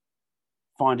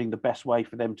finding the best way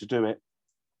for them to do it,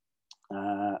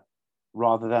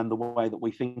 rather than the way that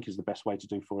we think is the best way to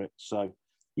do for it. So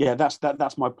yeah,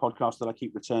 that's my podcast that I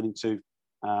keep returning to,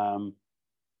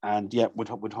 and yeah,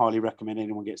 would highly recommend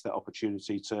anyone gets that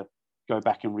opportunity to go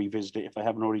back and revisit it if they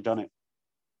haven't already done it.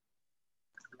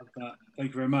 Love that. Thank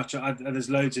you very much. There's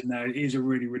loads in there. It is a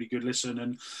really, really good listen,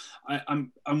 and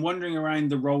I'm wondering around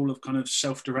the role of kind of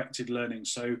self-directed learning.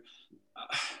 So,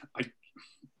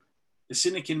 the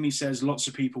cynic in me says lots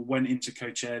of people went into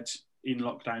Coach Ed in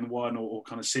lockdown 1 or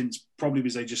kind of since, probably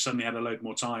because they just suddenly had a load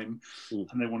more time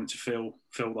and they wanted to fill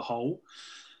the hole.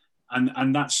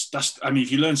 And that's I mean,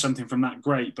 if you learn something from that,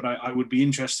 great. But I would be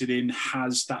interested in,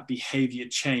 has that behavior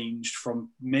changed from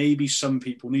maybe some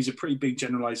people, and these are pretty big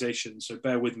generalizations, so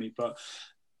bear with me, but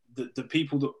the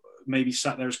people that maybe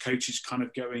sat there as coaches kind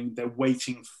of going, they're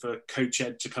waiting for Coach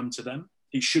Ed to come to them.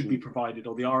 It should be provided,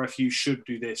 or the RFU should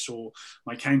do this, or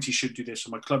my county should do this, or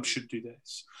my club should do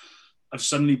this. Have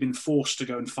suddenly been forced to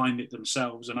go and find it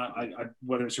themselves. And I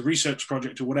whether it's a research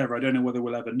project or whatever, I don't know whether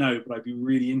we'll ever know, but I'd be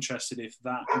really interested if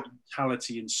that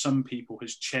mentality in some people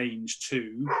has changed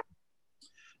too.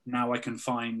 Now I can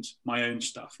find my own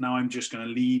stuff. Now I'm just going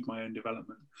to lead my own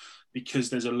development because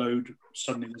there's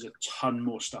suddenly there's a ton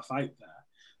more stuff out there.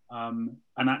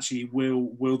 And actually,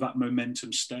 will that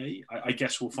momentum stay? I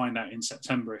guess we'll find out in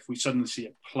September. If we suddenly see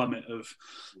a plummet of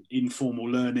informal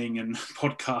learning and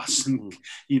podcasts and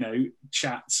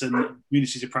chats and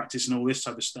communities of practice and all this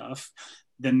type of stuff,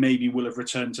 then maybe we'll have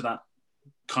returned to that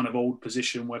kind of old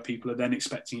position where people are then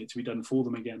expecting it to be done for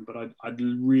them again. But I'd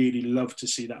really love to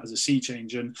see that as a sea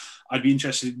change, and I'd be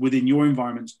interested within your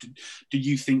environment. Do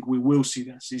you think we will see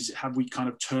this? Have we kind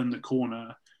of turned the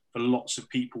corner for lots of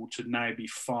people to now be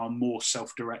far more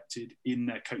self-directed in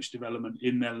their coach development,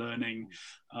 in their learning,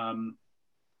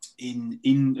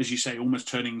 in as you say, almost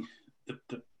turning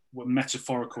the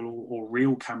metaphorical or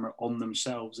real camera on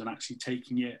themselves and actually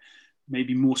taking it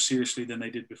maybe more seriously than they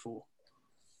did before?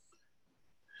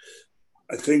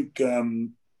 I think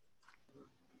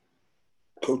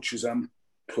coaches and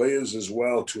players as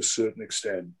well, to a certain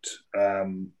extent,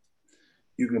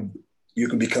 you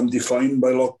can become defined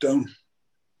by lockdown.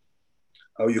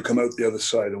 How you come out the other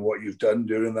side and what you've done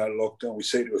during that lockdown. We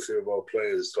say to a few of our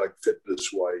players, like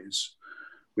fitness-wise,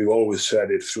 we've always said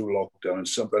it through lockdown, and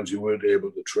sometimes you weren't able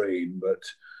to train, but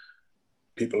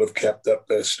people have kept up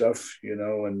their stuff,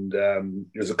 and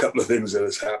there's a couple of things that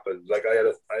has happened. Like I had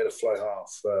a fly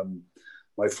half,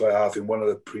 my fly half in one of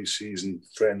the pre-season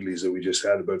friendlies that we just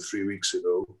had about 3 weeks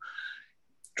ago,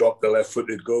 dropped the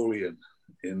left-footed goalie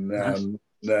in.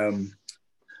 Nice.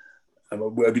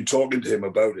 I've been talking to him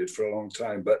about it for a long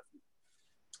time, but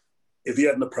if he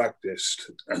hadn't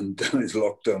practiced and done his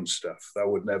lockdown stuff, that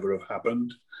would never have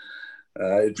happened.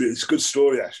 It's a good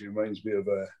story, actually. It reminds me of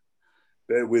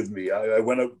bear with me. I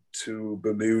went up to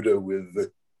Bermuda with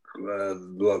the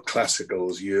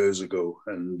Classicals years ago,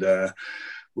 and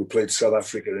we played South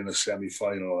Africa in a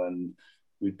semi-final, and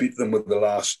we beat them with the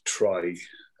last try,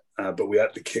 but we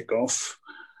had to kick off.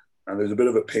 And there's a bit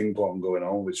of a ping pong going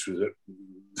on, which was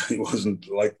it wasn't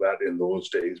like that in those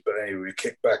days. But anyway, we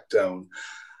kicked back down,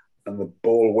 and the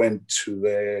ball went to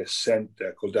their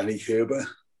centre called Danny Kerber.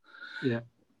 Yeah,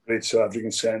 great South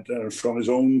African centre, and from his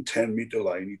own 10-metre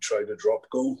line, he tried a drop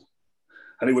goal,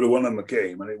 and he would have won him the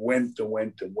game. And it went and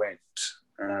went and went,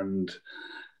 and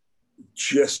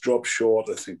just dropped short,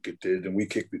 I think it did, and we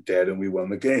kicked it dead, and we won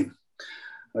the game.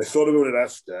 And I thought about it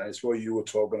after. It's what you were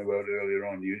talking about earlier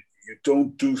on. You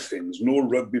don't do things. No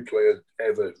rugby player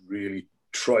ever really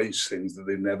tries things that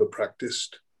they've never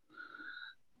practiced.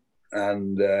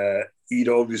 And he'd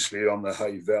obviously on the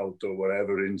high veld or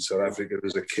whatever in South Africa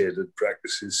as a kid had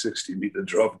practiced his 60-metre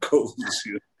drop goals.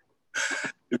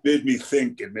 It made me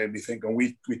think, and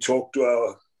we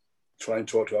try and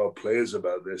talk to our players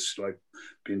about this, like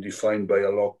being defined by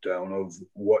a lockdown of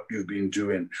what you've been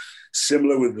doing.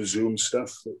 Similar with the Zoom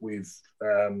stuff that we've,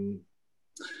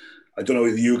 I don't know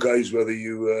with you guys, whether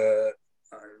you,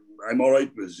 I'm all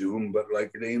right with Zoom, but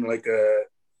like it ain't like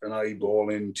an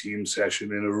eyeballing team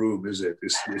session in a room, is it?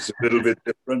 It's a little bit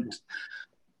different.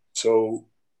 So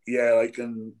yeah, I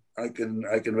can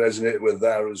resonate with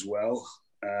that as well.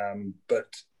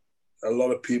 But a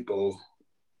lot of people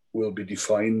will be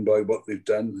defined by what they've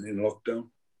done in lockdown.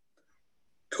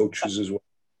 Coaches as well.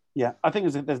 Yeah, I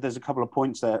think there's a couple of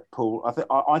points there, Paul.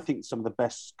 I think some of the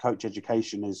best coach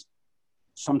education is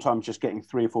sometimes just getting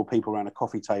 3 or 4 people around a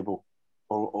coffee table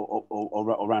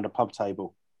or around a pub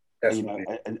table. Definitely.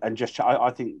 And just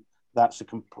I think that's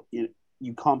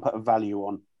you can't put a value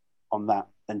on that,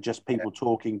 and just people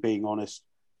talking, being honest,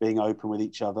 being open with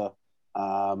each other,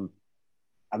 And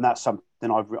that's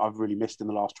something I've really missed in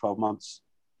the last 12 months,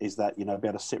 is that, be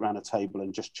able to sit around a table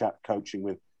and just chat coaching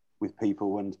with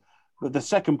people. But the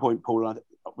second point, Paul,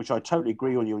 which I totally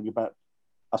agree on you about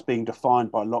us being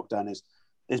defined by lockdown, is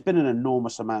there's been an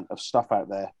enormous amount of stuff out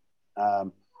there.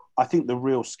 I think the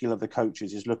real skill of the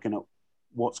coaches is looking at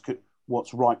what's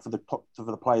right for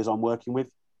the players I'm working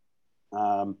with.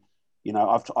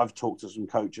 I've talked to some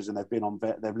coaches, and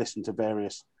they've listened to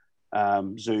various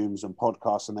Zooms and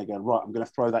podcasts, and they go, right, I'm going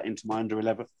to throw that into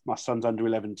my son's under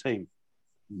 11 team.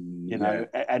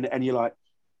 And you're like,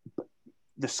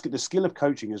 the skill of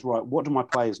coaching is, right, what do my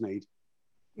players need?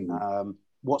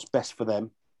 What's best for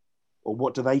them, or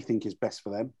what do they think is best for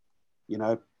them?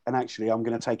 And actually, I'm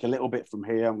going to take a little bit from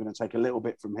here, I'm going to take a little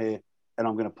bit from here, and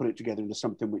I'm going to put it together into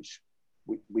something which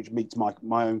meets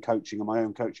my own coaching and my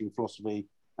own coaching philosophy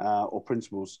or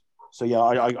principles. So yeah,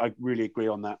 I really agree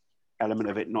on that element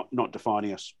of it not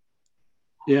defining us.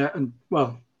 Yeah, and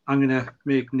well, I'm going to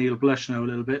make Neil blush now a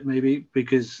little bit, maybe,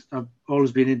 because I've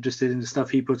always been interested in the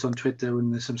stuff he puts on Twitter when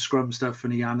there's some Scrum stuff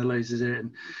and he analyses it,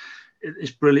 and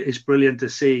it's brilliant. It's brilliant to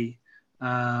see,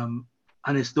 and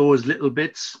it's those little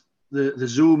bits, the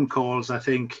Zoom calls. I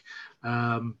think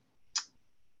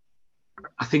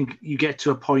you get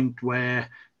to a point where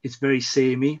it's very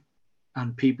samey,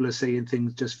 and people are saying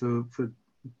things just for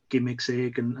gimmick's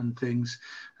sake and things.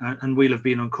 And we'll have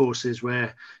been on courses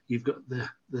where you've got the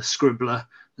scribbler,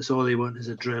 that's all they want is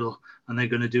a drill, and they're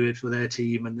going to do it for their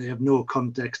team, and they have no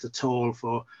context at all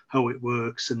for how it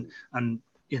works. And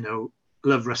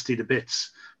love Rusty to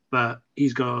bits, but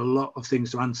he's got a lot of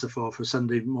things to answer for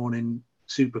Sunday morning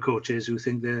super coaches who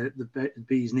think they're the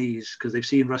bee's knees because they've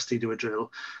seen Rusty do a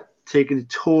drill, taking it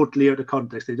totally out of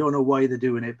context. They don't know why they're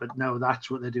doing it, but now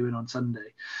that's what they're doing on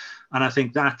Sunday. And I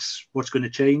think that's what's going to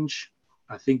change.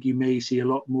 I think you may see a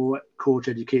lot more coach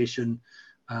education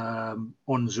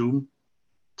on Zoom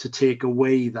to take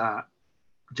away that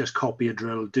just copy a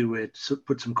drill, do it,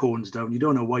 put some cones down. You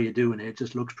don't know why you're doing it. It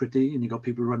just looks pretty, and you got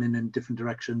people running in different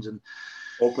directions and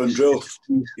open drill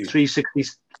 360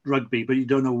 rugby, but you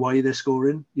don't know why they're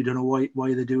scoring. You don't know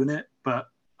why they're doing it. But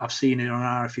I've seen it on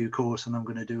an RFU course, and I'm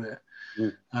going to do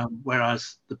it.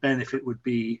 Whereas the benefit would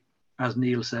be, as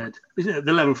Neil said, the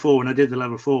level 4. When I did the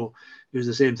level 4, it was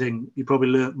the same thing. You probably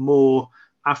learnt more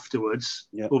afterwards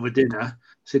over dinner,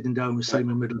 sitting down with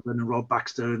Simon Middleton and Rob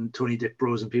Baxter and Tony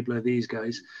Dickbros and people like these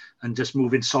guys, and just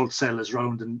moving salt cellars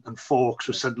around and forks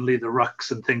were suddenly the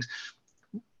rucks and things.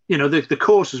 The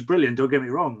course was brilliant, don't get me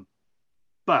wrong,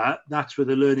 but that's where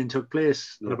the learning took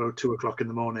place at about 2:00 in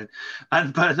the morning.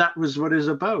 But that was what it was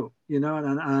about, and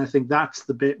I think that's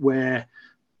the bit where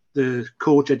the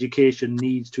coach education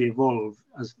needs to evolve.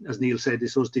 As Neil said,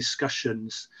 it's those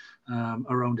discussions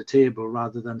around a table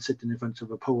rather than sitting in front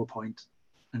of a PowerPoint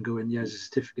and going, "Here's a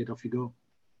certificate, off you go."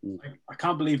 I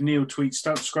can't believe Neil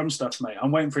tweets Scrum stuff, mate.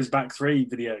 I'm waiting for his back 3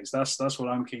 videos. That's what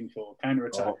I'm keen for. Counter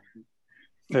attack.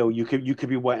 Phil, you could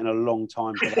be waiting a long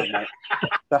time for that, mate.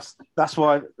 That's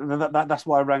why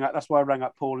I rang up. That's why I rang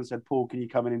up Paul and said, "Paul, can you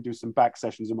come in and do some back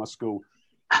sessions in my school?"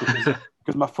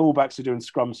 Because my fullbacks are doing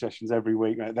Scrum sessions every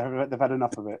week, mate. They've had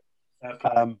enough of it.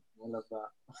 I love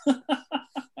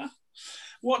that.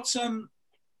 What's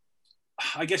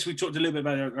I guess we talked a little bit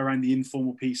about around the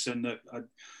informal piece and as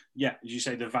you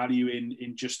say, the value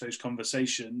in just those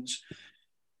conversations.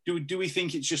 Do we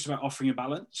think it's just about offering a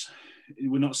balance?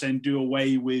 We're not saying do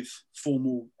away with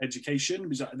formal education,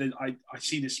 because I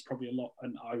see this probably a lot,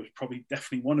 and I was probably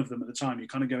definitely one of them at the time. You're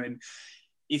kind of going,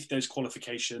 if there's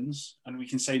qualifications, and we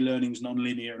can say learning's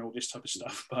non-linear and all this type of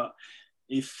stuff, but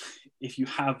if you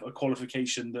have a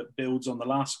qualification that builds on the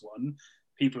last one,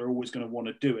 people are always going to want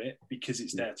to do it because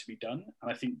it's there to be done. And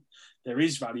I think there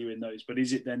is value in those, but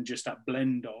is it then just that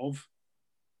blend of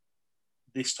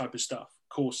this type of stuff,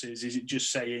 courses? Is it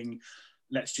just saying,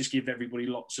 let's just give everybody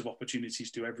lots of opportunities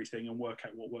to do everything and work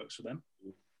out what works for them?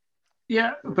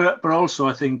 Yeah, but also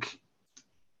I think,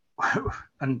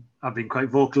 and I've been quite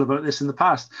vocal about this in the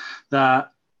past,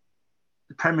 that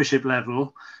the Premiership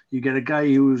level, you get a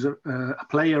guy who's a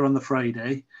player on the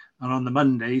Friday, and on the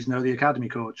Monday he's now the academy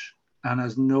coach and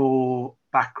has no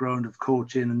background of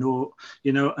coaching and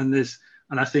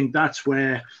and I think that's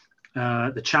where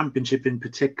the Championship in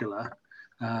particular,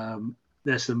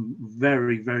 there's some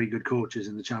very, very good coaches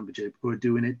in the Championship who are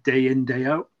doing it day in, day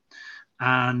out.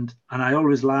 And I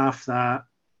always laugh that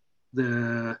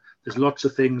there's lots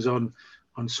of things on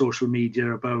social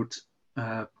media about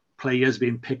players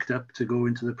being picked up to go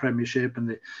into the Premiership, and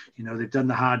they've done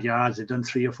the hard yards, they've done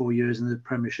 3 or 4 years in the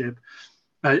Premiership,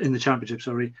 in the Championship,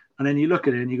 sorry. And then you look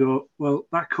at it and you go, well,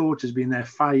 that coach has been there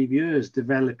 5 years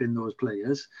developing those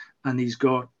players, and he's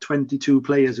got 22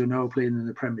 players who are now playing in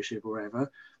the Premiership or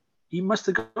whatever. He must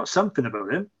have got something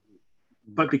about him.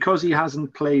 But because he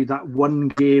hasn't played that one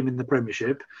game in the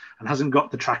Premiership and hasn't got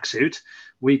the tracksuit,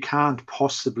 we can't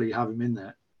possibly have him in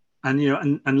there. And, you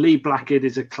know, and Lee Blackett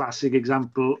is a classic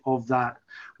example of that,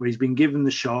 where he's been given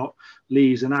the shot.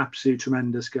 Lee's an absolute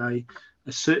tremendous guy.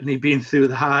 Has certainly been through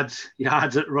the hard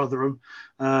yards at Rotherham,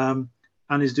 and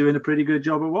is doing a pretty good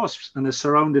job at Wasps, and has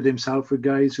surrounded himself with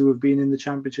guys who have been in the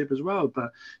Championship as well.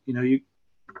 But, you know,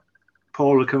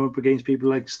 Paul will come up against people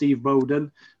like Steve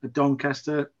Bowden at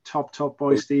Doncaster, top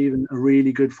boy Steve, and a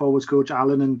really good forwards coach.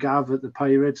 Alan and Gav at the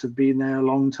Pirates have been there a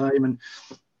long time, and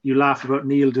you laugh about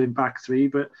Neil doing back three,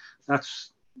 but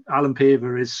that's Alan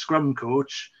Paver is scrum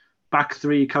coach, back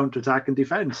three, counter-attack and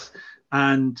defence.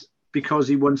 And because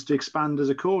he wants to expand as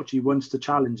a coach, he wants to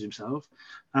challenge himself.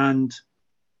 And,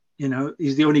 you know,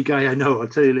 he's the only guy I know. I'll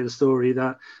tell you a little story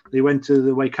that they went to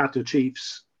the Waikato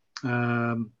Chiefs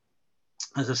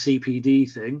as a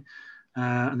CPD thing,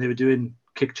 and they were doing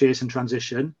kick, chase and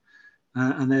transition.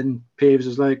 And then Paves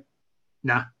was like,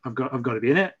 nah, I've got to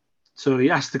be in it. So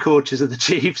he asked the coaches of the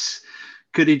Chiefs,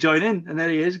 could he join in? And there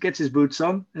he is, gets his boots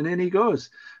on, and in he goes.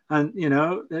 And, you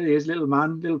know, there he is, little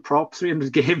man, little prop,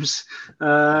 300 games,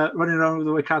 running around with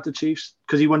the Waikato Chiefs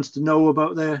because he wants to know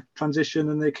about their transition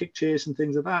and their kick chase and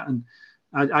things like that. And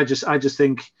I just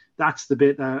think that's the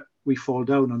bit that we fall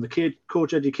down on. The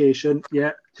coach education,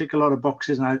 yeah, tick a lot of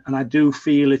boxes. And I do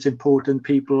feel it's important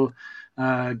people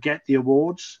get the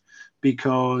awards,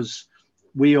 because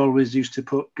we always used to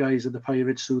put guys at the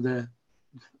Pirates through the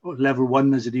level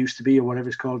 1, as it used to be, or whatever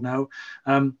it's called now.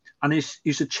 And it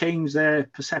used to change their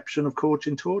perception of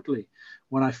coaching totally.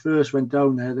 When I first went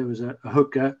down there was a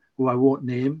hooker who I won't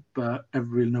name, but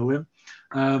everybody will know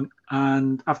him.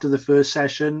 And after the first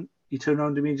session, he turned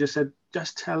around to me and just said,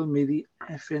 just tell me the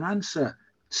effing answer.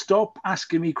 Stop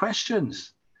asking me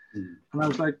questions. And I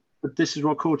was like, but this is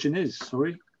what coaching is.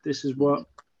 Sorry. This is what,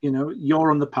 you know,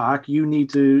 you're on the park. You need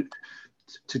to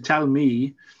tell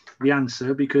me the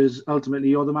answer, because ultimately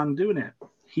you're the man doing it.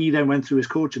 He then went through his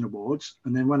coaching awards,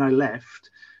 and then when I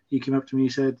left, he came up to me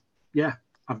and said, yeah,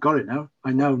 I've got it now.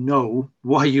 I now know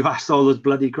why you asked all those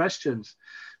bloody questions,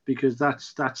 because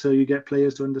that's how you get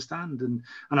players to understand. And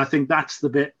I think that's the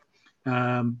bit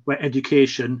where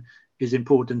education is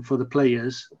important for the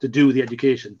players to do the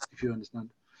education, if you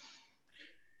understand.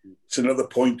 It's another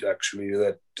point, actually,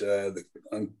 that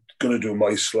I'm going to do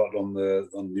my slot on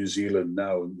New Zealand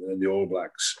now and the All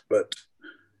Blacks, but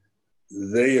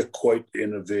they are quite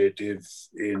innovative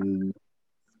in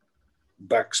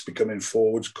backs becoming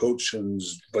forwards coach and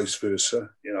vice versa.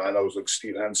 You know, and I was like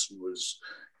Steve Hansen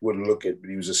wouldn't look it, but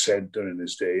he was a centre in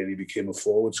his day and he became a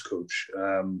forwards coach.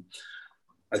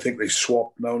 I think they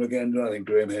swapped now and again. I think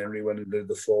Graham Henry went and did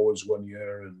the forwards one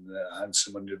year, and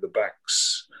Hansen went and did the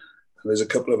backs. And there's a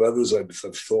couple of others I've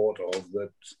thought of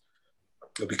that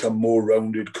have become more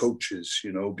rounded coaches,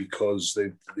 you know, because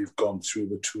they've gone through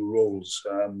the two roles.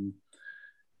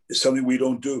 It's something we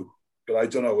don't do. But I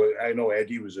don't know. I know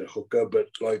Eddie was a hooker, but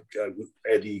like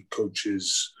Eddie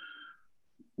coaches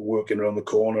working around the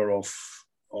corner off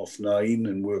 9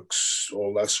 and works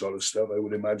all that sort of stuff. I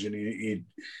would imagine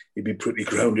he'd be pretty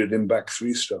grounded in back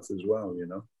 3 stuff as well, you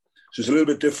know. So it's a little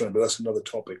bit different, but that's another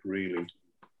topic, really.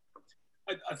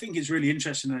 I think it's really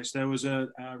interesting that there was a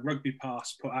Rugby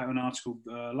Pass put out an article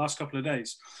last couple of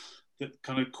days that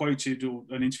kind of quoted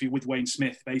an interview with Wayne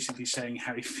Smith, basically saying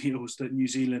how he feels that New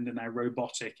Zealand are now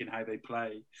robotic in how they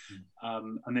play,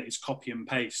 and that it's copy and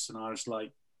paste. And I was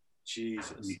like,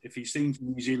 Jesus, if he's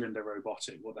thinking New Zealand are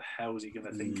robotic, what the hell is he going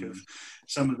to think of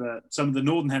some of the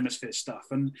Northern Hemisphere stuff?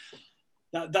 And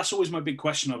that's always my big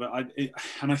question of it.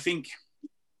 And I think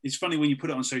it's funny when you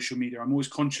put it on social media, I'm always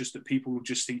conscious that people will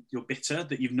just think you're bitter,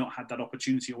 that you've not had that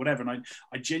opportunity or whatever. And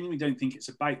I genuinely don't think it's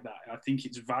about that. I think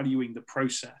it's valuing the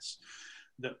process,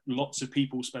 that lots of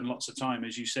people spend lots of time,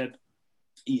 as you said,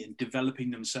 Ian, developing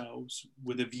themselves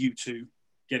with a view to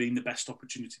getting the best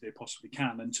opportunity they possibly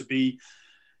can. And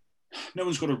no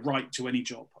one's got a right to any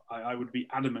job. I would be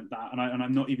adamant that. And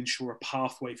I'm not even sure a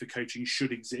pathway for coaching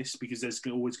should exist, because there's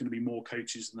always going to be more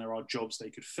coaches than there are jobs they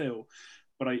could fill.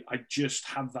 But I just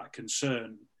have that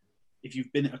concern. If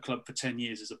you've been at a club for 10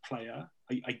 years as a player,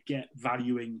 I get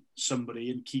valuing somebody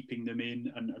and keeping them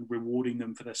in and rewarding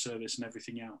them for their service and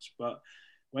everything else. But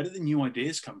where do the new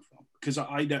ideas come from? Because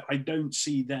I don't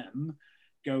see them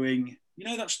going, you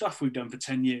know, that stuff we've done for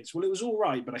 10 years, well, it was all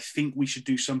right, but I think we should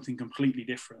do something completely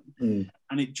different.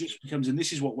 And it just becomes, and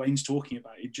this is what Wayne's talking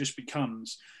about, it just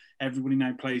becomes everybody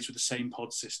now plays with the same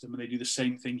pod system and they do the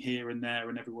same thing here and there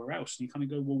and everywhere else. And you kind of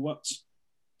go, well,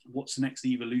 what's the next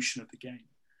evolution of the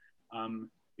game?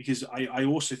 Because I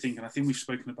also think, and I think we've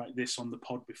spoken about this on the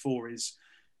pod before, is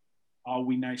are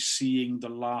we now seeing the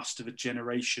last of a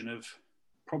generation of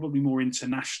probably more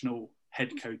international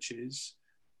head coaches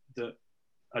that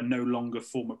are no longer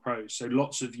former pros? So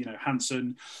lots of,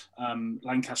 Hansen,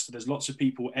 Lancaster, there's lots of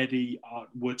people, Eddie,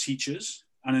 were teachers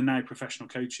and are now professional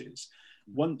coaches.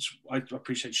 Once, I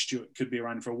appreciate Stuart could be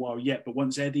around for a while yet, but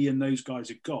once Eddie and those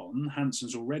guys are gone,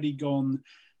 Hansen's already gone,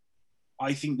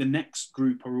 I think the next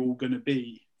group are all going to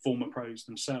be former pros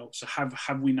themselves. So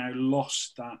have we now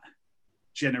lost that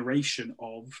generation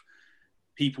of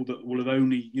people that will have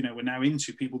only, we're now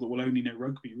into people that will only know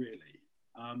rugby, really?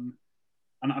 And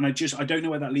I don't know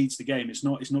where that leads the game. It's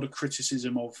not a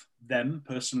criticism of them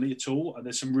personally at all.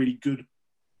 There's some really good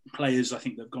players, I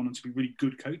think, that have gone on to be really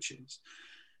good coaches.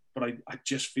 But I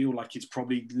just feel like it's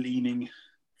probably leaning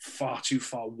far too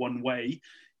far one way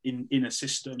in a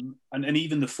system. And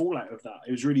even the fallout of that.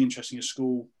 It was really interesting. A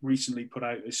school recently put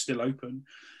out, is still open,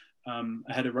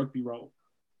 a head of rugby role.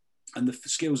 And the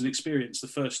skills and experience, the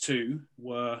first two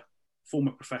were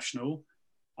former professional,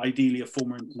 ideally a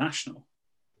former international.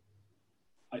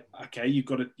 Okay,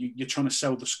 you're trying to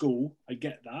sell the school. I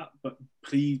get that, but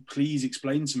please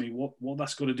explain to me what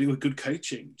that's got to do with good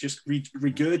coaching. Just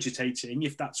regurgitating,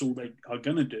 if that's all they are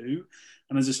going to do.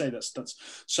 And as I say,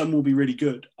 that's some will be really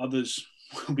good, others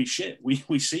will be shit.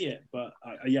 We see it, but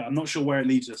I'm not sure where it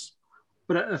leads us.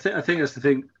 But I think that's the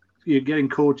thing. You're getting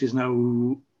coaches now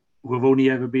who have only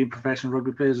ever been professional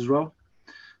rugby players as well.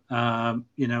 Paul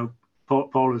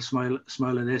will smile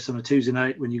at this on a Tuesday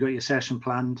night when you got your session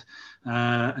planned,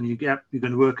 and you're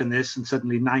going to work on this, and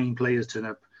suddenly 9 players turn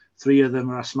up. 3 of them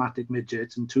are asthmatic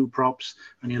midgets and 2 props,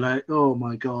 and you're like, oh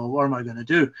my God, what am I going to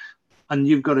do? And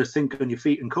you've got to think on your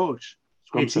feet and coach.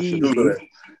 It's easy.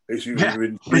 It's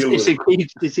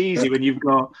easy when you've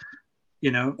got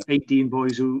 18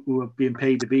 boys who are being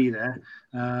paid to be there,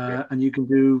 and you can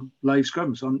do live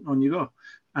scrums on your go.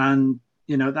 And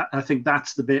that, I think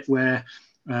that's the bit where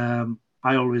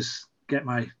I always get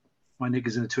my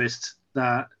knickers in a twist,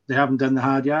 that they haven't done the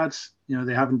hard yards.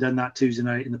 They haven't done that Tuesday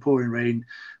night in the pouring rain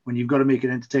when you've got to make it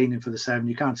entertaining for the 7.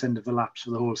 You can't send them for laps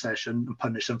for the whole session and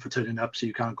punish them for turning up so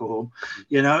you can't go home.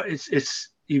 It's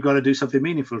you've got to do something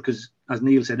meaningful, because as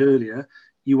Neil said earlier,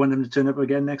 you want them to turn up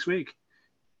again next week,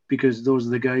 because those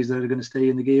are the guys that are going to stay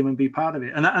in the game and be part of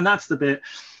it. And that's the bit.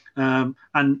 I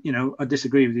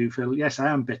disagree with you, Phil. Yes, I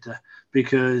am bitter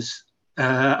because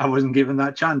I wasn't given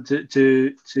that chance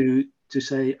to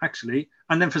say, actually,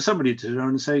 and then for somebody to turn around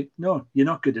and say, no, you're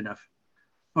not good enough.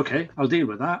 Okay, I'll deal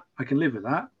with that. I can live with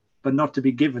that. But not to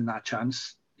be given that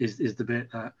chance is the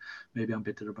bit that maybe I'm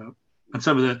bitter about. And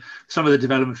some of the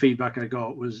development feedback I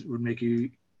got would make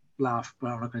you laugh, but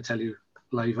I'm not going to tell you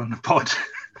live on the pod.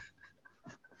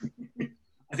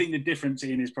 I think the difference,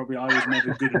 Ian, is probably I was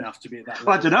never good enough to be at that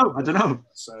level. I don't know.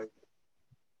 So,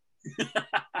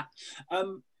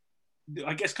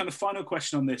 I guess kind of final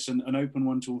question on this, and an open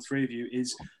one to all 3 of you,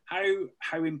 is how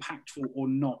impactful or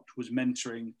not was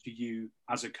mentoring to you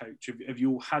as a coach? Have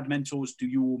you all had mentors? Do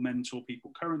you all mentor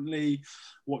people currently?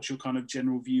 What's your kind of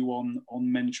general view on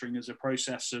mentoring as a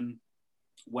process, and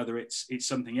whether it's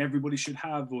something everybody should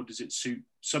have, or does it suit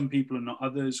some people and not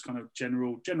others? Kind of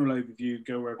general overview.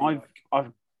 Go wherever you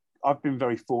like. I've been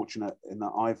very fortunate in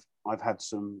that I've had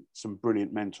some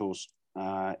brilliant mentors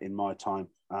in my time.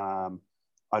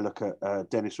 I look at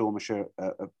Dennis Ormisher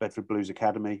at Bedford Blues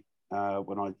Academy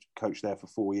when I coached there for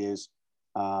 4 years.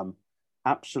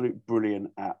 Absolute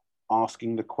brilliant at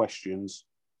asking the questions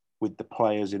with the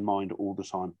players in mind all the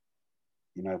time.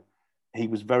 He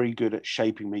was very good at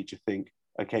shaping me to think,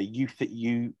 okay, you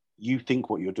think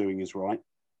what you're doing is right.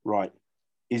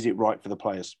 Is it right for the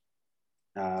players?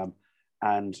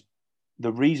 And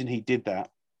the reason he did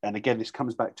that, and again, this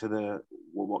comes back to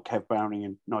what Kev Bowring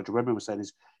and Nigel Redmond were saying,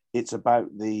 is it's about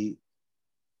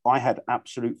I had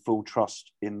absolute full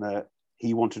trust in that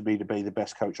he wanted me to be the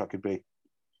best coach I could be.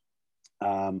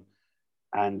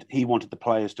 And he wanted the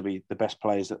players to be the best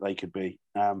players that they could be.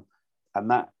 And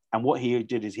what he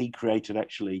did is he created,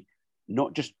 actually,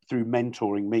 not just through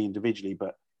mentoring me individually,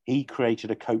 but he created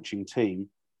a coaching team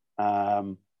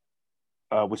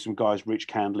with some guys, Rich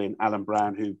Candlin, Alan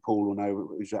Brown, who Paul will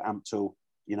know, who's at Ampthill.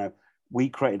 We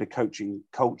created a coaching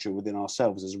culture within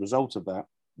ourselves as a result of that,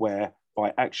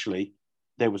 whereby actually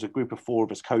there was a group of 4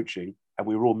 of us coaching, and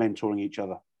we were all mentoring each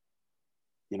other.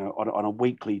 On a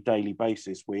weekly, daily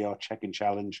basis, we are check and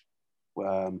challenge.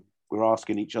 We're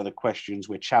asking each other questions,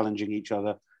 we're challenging each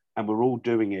other, and we're all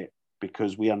doing it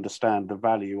because we understand the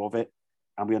value of it,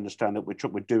 and we understand that we're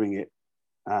doing it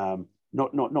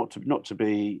not to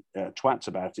be twats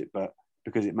about it, but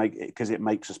because it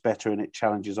makes us better and it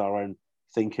challenges our own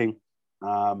thinking.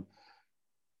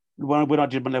 When I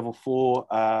did my level 4,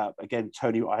 again,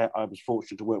 Tony, I was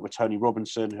fortunate to work with Tony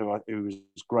Robinson, who was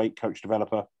great coach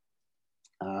developer.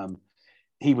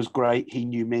 He was great. He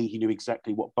knew me. He knew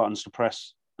exactly what buttons to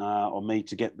press on me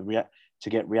to get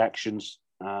reactions,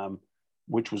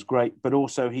 which was great. But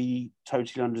also, he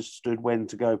totally understood when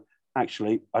to go.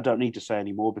 Actually, I don't need to say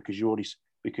anymore because you're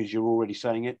already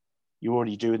saying it. You're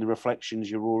already doing the reflections.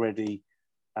 You're already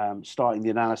starting the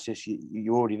analysis.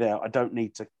 You're already there. I don't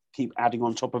need to keep adding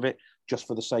on top of it just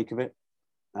for the sake of it.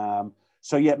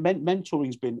 So yeah, mentoring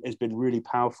has been really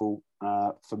powerful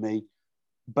for me.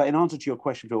 But in answer to your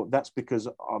question, Phil, that's because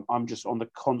I'm just on the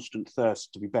constant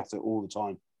thirst to be better all the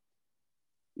time.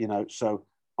 So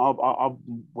I'll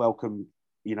welcome,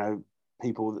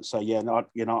 people that say, yeah,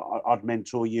 I'd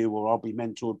mentor you, or I'll be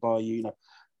mentored by you.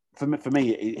 For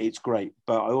me, it's great.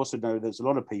 But I also know there's a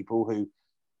lot of people who,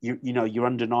 your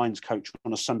under 9s coach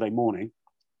on a Sunday morning,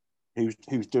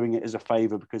 who's doing it as a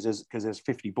favour because there's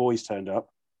 50 boys turned up,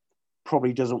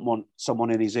 probably doesn't want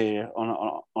someone in his ear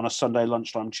on a Sunday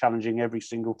lunchtime challenging every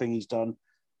single thing he's done,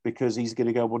 because he's going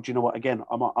to go, well, do you know what? Again,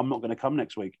 I'm not going to come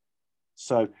next week.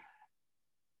 So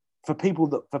for people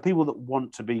that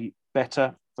want to be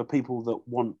better, for people that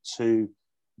want to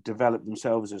develop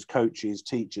themselves as coaches,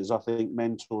 teachers, I think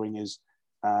mentoring is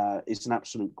an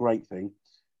absolute great thing,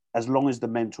 as long as the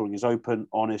mentoring is open,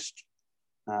 honest,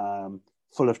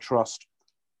 full of trust,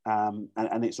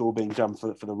 and it's all being done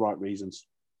for the right reasons.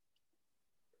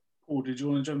 Paul, did you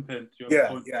want to jump in?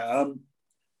 Yeah.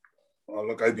 Well,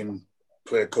 look, I've been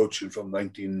player coaching from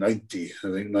 1990, I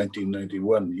think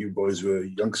 1991. You boys were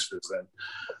youngsters then.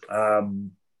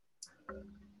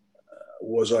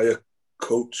 Was I a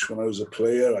coach when I was a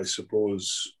player? I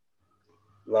suppose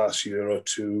last year or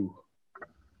two.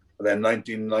 And then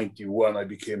 1991, I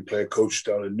became player coach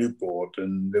down in Newport,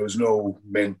 and there was no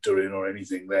mentoring or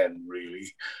anything then,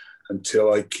 really,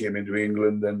 until I came into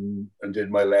England and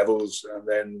did my levels. And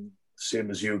then,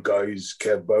 same as you guys,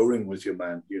 Kev Bowring was your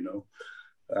man,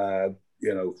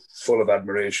 full of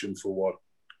admiration for what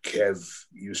Kev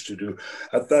used to do.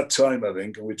 At that time, I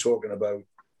think, and we're talking about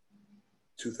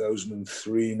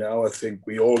 2003 now, I think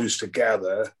we all used to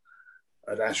gather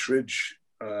at Ashridge.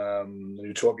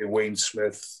 You're talking Wayne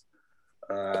Smith,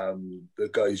 the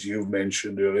guys you've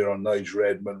mentioned earlier on, Nigel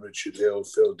Redmond, Richard Hill,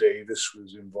 Phil Davis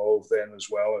was involved then as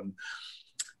well, and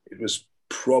it was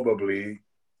probably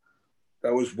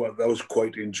that was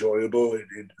quite enjoyable.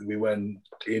 We went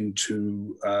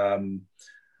into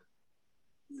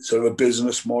sort of a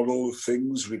business model of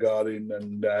things regarding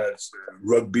and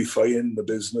rugby-fying the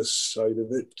business side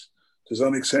of it. Does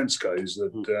that make sense, guys?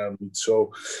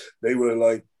 So they were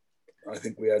like, I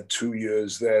think we had 2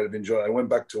 years there of enjoying. I went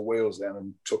back to Wales then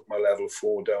and took my level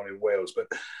 4 down in Wales, but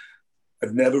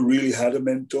I've never really had a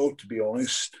mentor, to be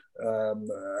honest,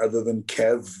 other than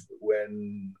Kev,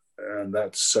 and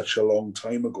that's such a long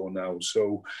time ago now.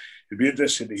 So it'd be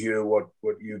interesting to hear what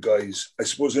you guys, I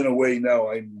suppose in a way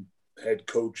now I'm head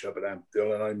coach up at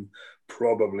Ampthill, and I'm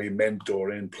probably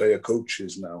mentoring player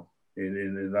coaches now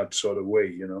in that sort of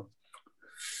way,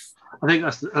 I think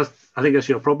that's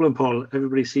your problem, Paul.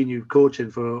 Everybody's seen you coaching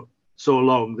for so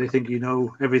long; they think you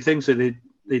know everything, so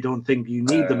they don't think you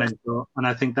need the mentor. And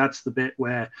I think that's the bit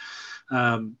where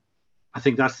I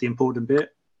think that's the important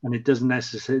bit. And it doesn't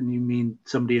necessarily mean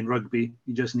somebody in rugby.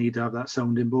 You just need to have that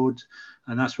sounding board,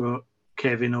 and that's what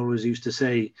Kevin always used to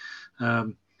say.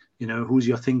 Who's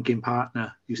your thinking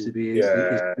partner? Used to be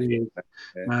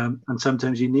and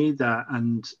sometimes you need that.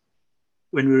 And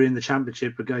when we were in the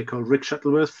championship, a guy called Rick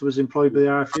Shuttleworth was employed by the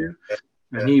RFU,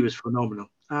 and he was phenomenal,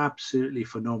 absolutely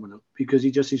phenomenal, because he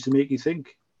just used to make you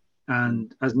think.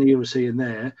 And as Neil was saying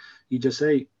there, you just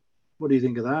say, "What do you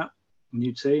think of that?" And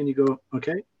you'd say, and you go,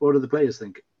 "Okay, what do the players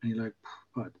think?" And you're like,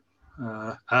 "What?"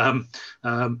 And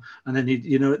then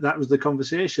that was the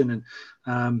conversation. And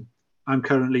I'm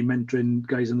currently mentoring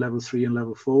guys in level 3 and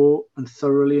level 4, and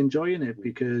thoroughly enjoying it,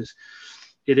 because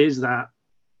it is that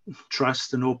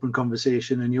trust and open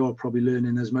conversation, and you're probably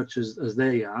learning as much as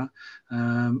they are,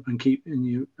 and keeping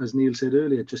you, as Neil said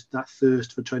earlier, just that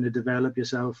thirst for trying to develop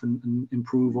yourself and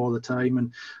improve all the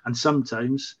time. And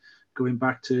sometimes, going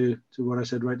back to what I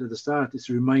said right at the start, it's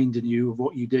reminding you of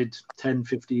what you did 10,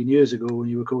 15 years ago when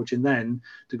you were coaching then,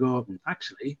 to go,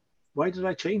 actually, why did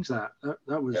I change that?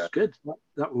 That was good.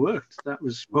 That worked. That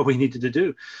was what we needed to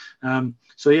do.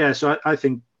 So I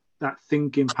think that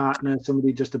thinking partner,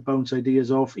 somebody just to bounce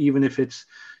ideas off, even if it's,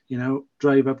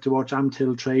 drive up to watch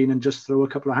Amtil train and just throw a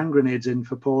couple of hand grenades in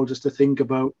for Paul just to think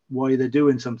about why they're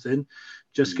doing something,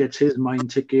 just gets his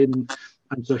mind ticking,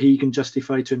 and so he can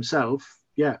justify to himself,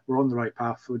 yeah, we're on the right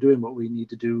path, we're doing what we need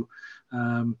to do.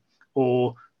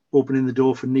 Or opening the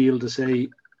door for Neil to say,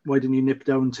 why didn't you nip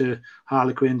down to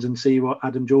Harlequins and see what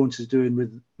Adam Jones is doing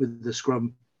with the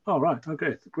scrum? Oh, right.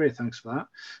 Okay. Great. Thanks for that.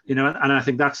 And I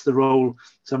think that's the role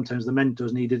sometimes the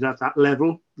mentors needed at that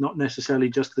level, not necessarily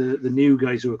just the new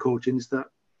guys who are coaching, it's that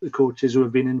the coaches who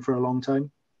have been in for a long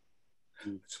time.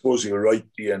 I suppose you're right,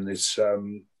 Ian. It's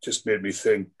just made me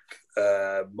think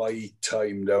my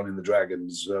time down in the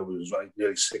Dragons was like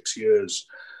nearly 6 years.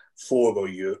 For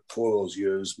those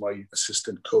years, my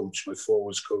assistant coach, my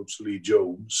forwards coach, Lee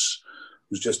Jones,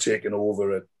 who's just taken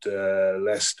over at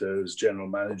Leicester as general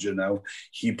manager now,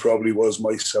 he probably was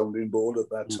my sounding board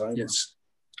at that time. Yeah.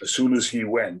 As soon as he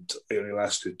went, it only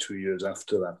lasted 2 years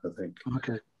after that, I think.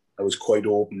 Okay. I was quite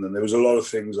open, and there was a lot of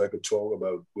things I could talk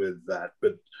about with that.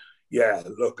 But yeah,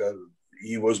 look,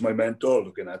 he was my mentor.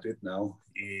 Looking at it now,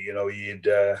 he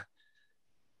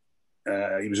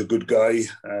was a good guy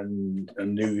and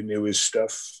knew his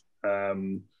stuff.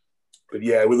 But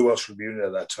yeah, with the Welsh Rugby Union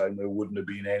at that time, there wouldn't have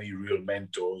been any real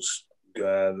mentors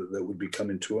that would be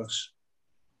coming to us.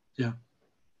 Yeah.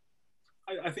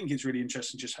 I think it's really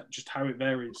interesting just how it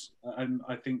varies, and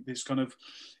I think this kind of,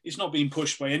 it's not being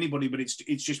pushed by anybody, but it's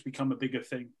just become a bigger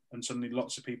thing, and suddenly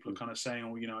lots of people are kind of saying,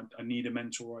 oh, I need a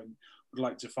mentor, I would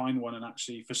like to find one. And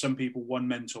actually, for some people, one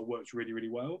mentor works really, really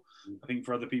well. I think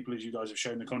for other people, as you guys have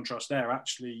shown the contrast there,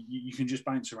 actually you can just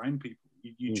bounce around people.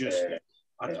 You just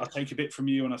I take a bit from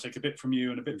you, and I take a bit from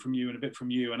you, and a bit from you, and a bit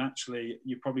from you, and actually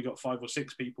you've probably got 5 or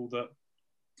 6 people that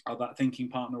are that thinking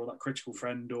partner or that critical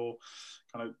friend, or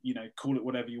kind of, call it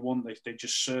whatever you want. They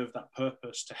just serve that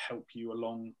purpose to help you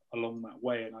along that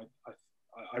way. And I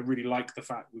really like the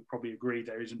fact we probably agree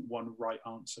there isn't one right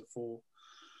answer for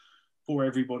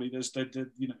everybody.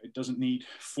 It doesn't need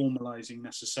formalizing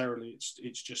necessarily.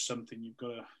 It's just something you've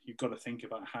got to think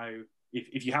about how,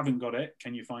 if you haven't got it,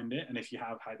 can you find it? And if you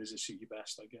have, how does it suit you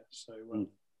best, I guess. So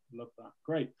love that.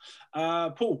 Great.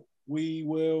 Paul, we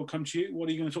will come to you. What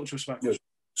are you going to talk to us about? Yes.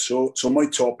 So my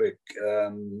topic,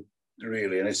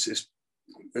 really, and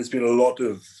there's been a lot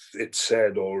of it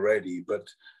said already, but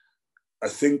I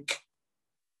think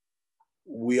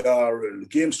the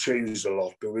game's changed a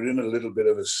lot, but we're in a little bit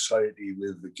of a society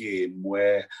with the game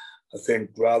where I think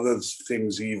rather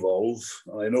things evolve,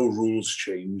 I know rules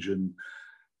change, and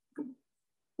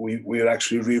we're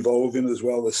actually revolving as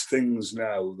well. There's things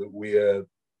now that we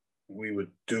were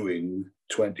doing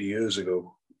 20 years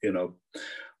ago,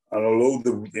 And although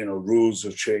the rules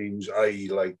have changed,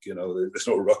 there's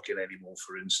no rucking anymore,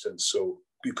 for instance, so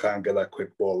you can't get that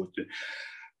quick ball.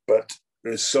 But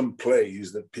there's some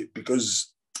plays that,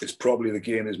 because it's probably the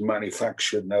game is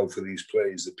manufactured now for these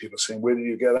plays, that people are saying, where did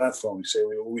you get that from? We say,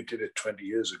 well, we did it 20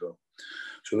 years ago.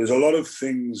 So there's a lot of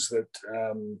things that,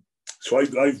 so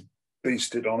I've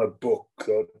based it on a book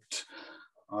that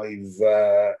I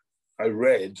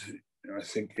read, I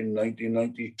think in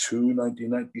 1992,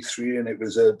 1993, and it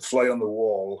was a fly on the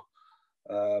wall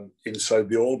inside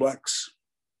the All Blacks.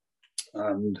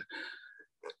 And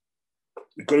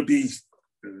you've got to be,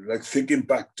 like, thinking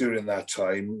back during that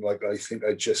time, like, I think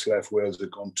I just left Wales, had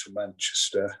gone to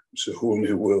Manchester. It's a whole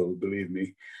new world, believe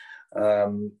me,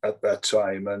 at that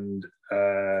time. And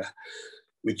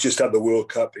we just had the World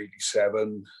Cup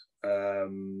 87.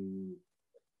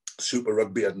 Super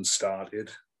Rugby hadn't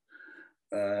started.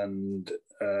 And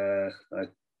I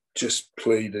just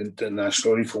played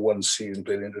internationally for one season,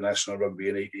 played international rugby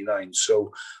in 89.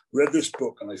 So read this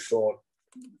book and I thought,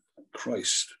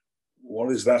 Christ,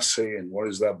 what is that saying? What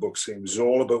is that book saying? It's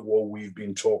all about what we've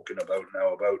been talking about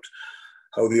now, about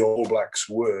how the All Blacks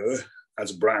were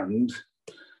as a brand.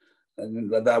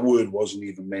 And that word wasn't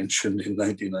even mentioned in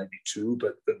 1992,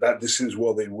 but this is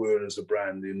what they were as a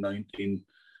brand in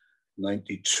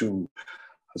 1992.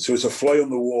 And so it's a fly on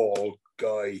the wall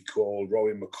guy called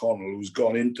Rory McConnell who's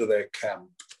gone into their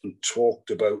camp and talked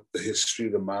about the history,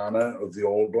 the manner of the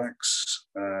All Blacks,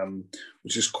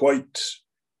 which is quite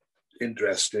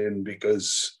interesting,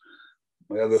 because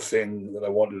my other thing that I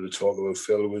wanted to talk about,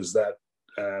 Phil, was that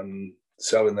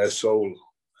selling their soul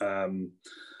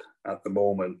at the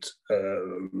moment,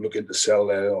 looking to sell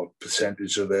their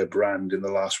percentage of their brand in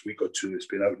the last week or two. It's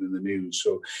been out in the news.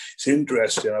 So it's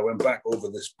interesting. I went back over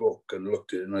this book and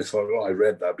looked at it and I thought, I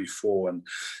read that before. And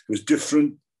it was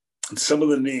different. And some of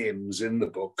the names in the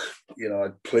book,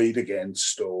 I'd played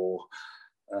against, or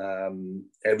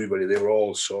everybody, they were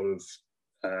all sort of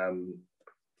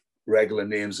regular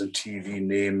names and TV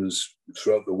names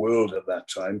throughout the world at that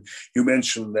time. You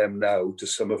mention them now to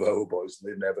some of our boys,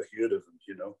 and they've never heard of them,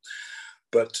 you know.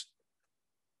 But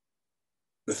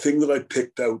the thing that I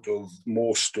picked out of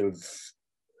most of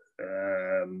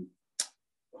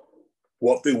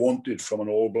what they wanted from an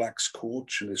All Blacks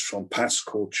coach, and is from past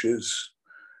coaches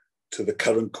to the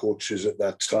current coaches at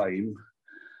that time.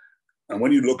 And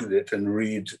when you look at it and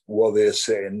read what they're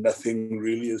saying, nothing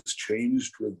really has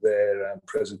changed with their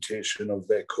presentation of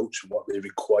their coach and what they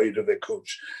required of their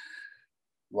coach.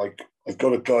 Like, I've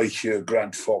got a guy here,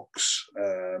 Grant Fox,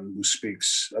 who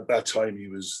speaks. At that time, he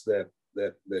was their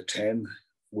 10,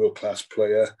 world-class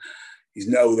player. He's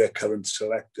now their current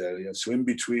selector. You know, so in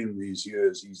between these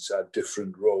years, he's had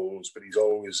different roles, but he's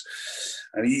always,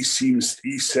 and he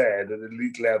said at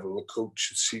elite level, the coach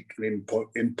should seek an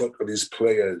input of his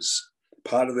players.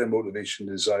 Part of their motivation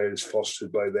and desire is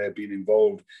fostered by their being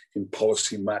involved in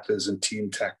policy matters and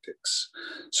team tactics.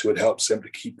 So it helps them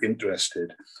to keep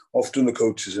interested. Often the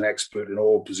coach is an expert in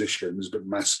all positions, but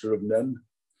master of none.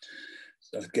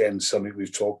 Again, something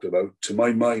we've talked about. To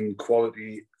my mind,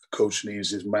 quality coach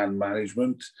needs is man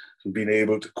management and being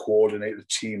able to coordinate the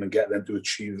team and get them to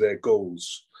achieve their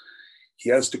goals. He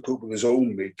has to cope with his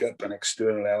own makeup and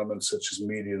external elements such as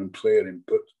media and player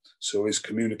input, so his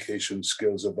communication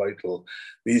skills are vital.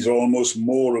 These are almost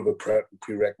more of a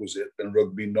prerequisite than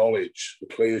rugby knowledge. The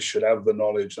players should have the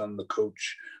knowledge and the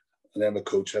coach, and then the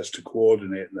coach has to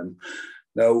coordinate them.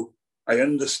 Now, I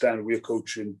understand we're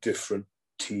coaching different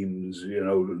teams, you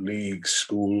know, leagues,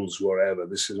 schools, wherever.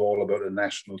 This is all about a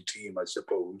national team, I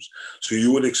suppose. So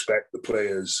you would expect the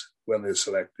players, when they're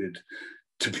selected,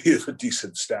 to be of a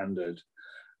decent standard.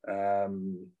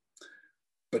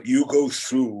 But you go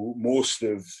through most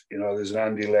of, you know, there's an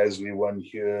Andy Leslie one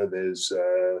here, there's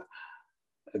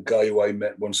a guy who I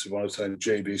met once upon a time,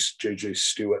 JJ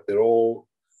Stewart. They're all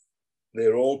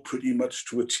pretty much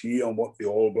to a T on what the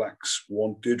All Blacks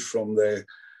wanted from their,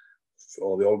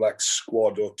 or the All Blacks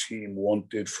squad or team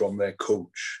wanted from their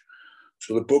coach.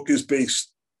 So the book is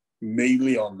based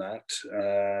mainly on that.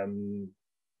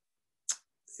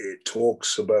 It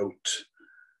talks about,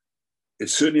 it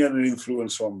certainly had an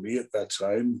influence on me at that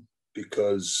time,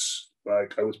 because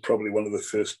like I was probably one of the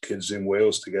first kids in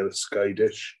Wales to get a Sky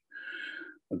Dish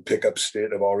and pick up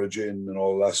State of Origin and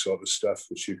all that sort of stuff,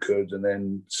 which you could. And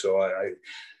then, so I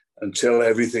until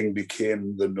everything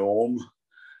became the norm,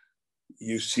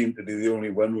 you seem to be the only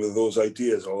one with those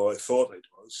ideas, although I thought I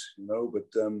was, you know, but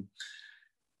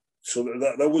so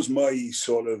that was my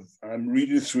sort of, I'm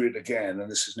reading through it again,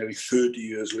 and this is nearly 30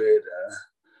 years later.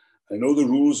 I know the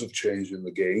rules have changed in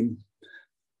the game,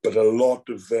 but a lot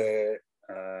of their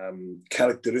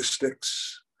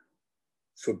characteristics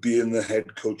for being the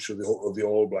head coach of the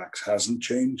All Blacks hasn't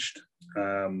changed.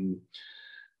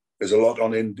 There's a lot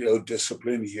on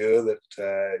discipline here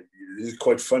that is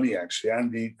quite funny, actually.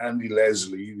 Andy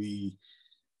Leslie,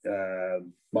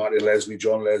 Martin Leslie,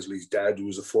 John Leslie's dad, who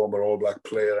was a former All Black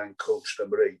player and coach,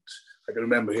 number 8. I can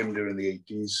remember him during the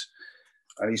 80s.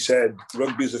 And he said,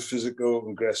 rugby is a physical,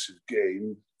 aggressive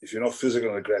game. If you're not physical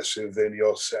and aggressive, then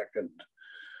you're second.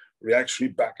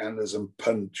 Reactionary backhanders and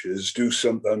punches do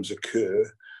sometimes occur.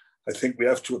 I think we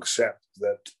have to accept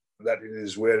that it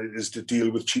is where it is to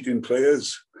deal with cheating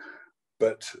players.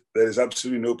 But there is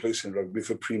absolutely no place in rugby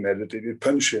for premeditated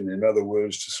punching. In other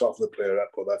words, to soften the player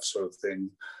up or that sort of thing.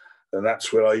 And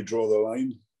that's where I draw the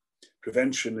line.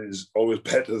 Prevention is always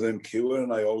better than cure,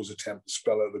 and I always attempt to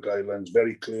spell out the guidelines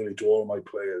very clearly to all my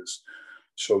players.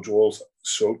 So those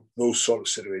sort of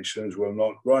situations will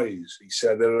not rise. He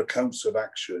said there are accounts of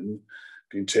action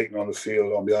being taken on the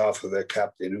field on behalf of their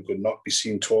captain who could not be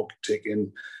seen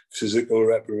taking physical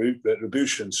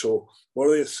retribution. So what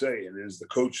they're saying is the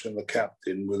coach and the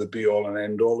captain were the be-all and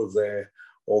end-all of their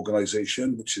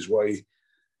organisation, which is why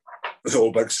the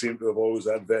All Blacks seem to have always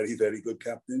had very, very good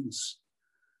captains.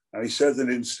 And he said an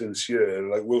instance here,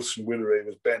 like Wilson Winteray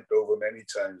was bent over many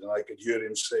times, and I could hear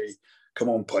him say, "Come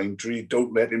on, Pine Tree,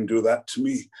 don't let him do that to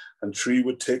me." And Tree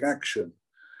would take action.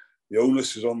 The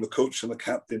onus is on the coach and the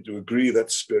captain to agree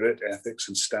that spirit, ethics,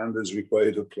 and standards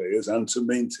required of players and to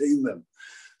maintain them.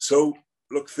 So,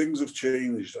 look, things have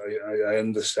changed. I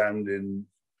understand in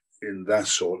that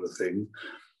sort of thing,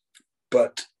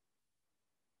 but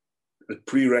the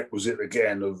prerequisite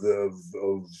again of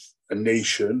a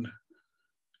nation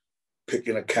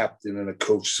picking a captain and a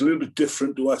coach is a little bit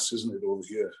different to us, isn't it, over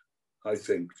here? I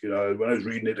think, you know, when I was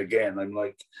reading it again, I'm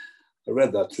like, I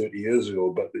read that 30 years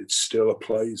ago, but it still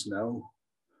applies now.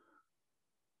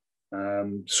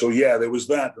 So yeah, there was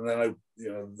that, and then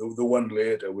the one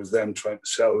later was them trying to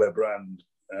sell their brand.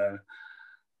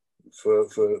 for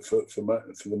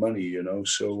the money, you know.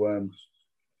 So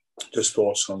just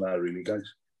thoughts on that, really, guys.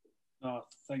 Oh,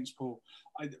 thanks, Paul.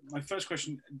 My first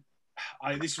question.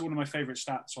 This is one of my favourite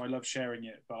stats, so I love sharing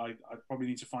it. But I probably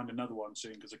need to find another one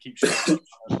soon because I keep sharing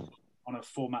it on a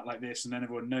format like this, and then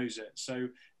everyone knows it. So,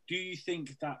 do you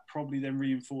think that probably then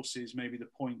reinforces maybe the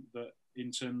point that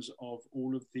in terms of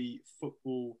all of the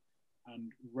football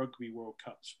and rugby World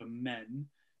Cups for men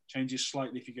changes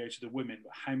slightly if you go to the women,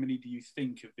 but how many do you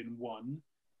think have been won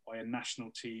by a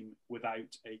national team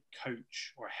without a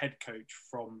coach or a head coach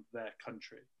from their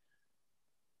country?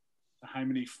 How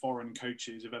many foreign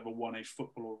coaches have ever won a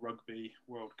football or rugby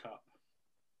World Cup?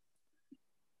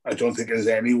 I don't think there's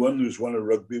anyone who's won a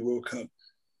rugby World Cup.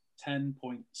 10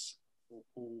 points for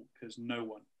Paul, because no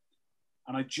one.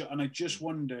 And I just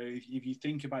wonder if you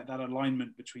think about that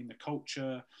alignment between the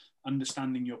culture,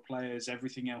 understanding your players,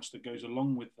 everything else that goes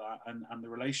along with that, and the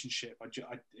relationship.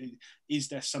 Is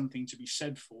there something to be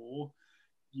said for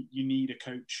you need a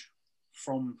coach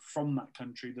from that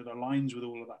country that aligns with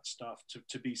all of that stuff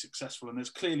to be successful? And there's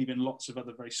clearly been lots of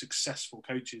other very successful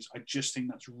coaches. I just think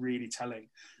that's really telling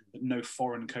that no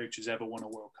foreign coach has ever won a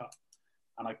World Cup.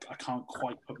 And I can't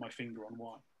quite put my finger on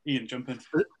why. Ian, jump in.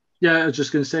 Yeah, I was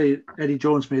just going to say, Eddie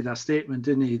Jones made that statement,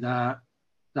 didn't he?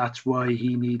 That's why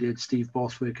he needed Steve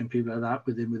Bothwick and people like that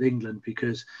with him with England,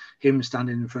 because him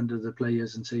standing in front of the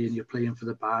players and saying you're playing for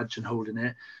the badge and holding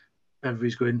it,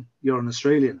 everybody's going, you're an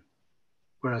Australian.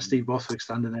 Whereas Steve Bothwick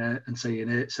standing there and saying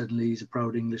it, suddenly he's a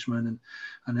proud Englishman,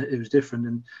 and it was different.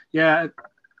 And yeah,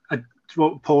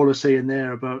 what Paul was saying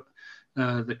there about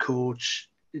the coach,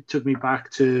 it took me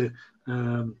back to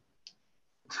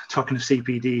talking to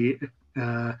CPD,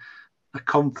 a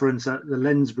conference at the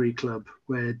Lensbury Club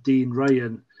where Dean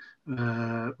Ryan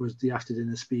was the after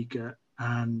dinner speaker,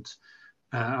 and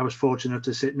I was fortunate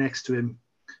to sit next to him,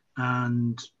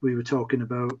 and we were talking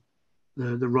about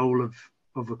the role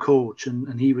of a coach,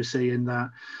 and he was saying that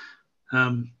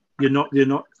you're not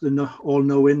the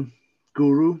all-knowing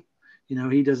guru. You know,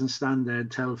 he doesn't stand there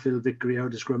and tell Phil Vickery how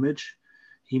to scrummage.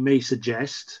 He may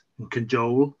suggest and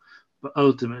cajole, but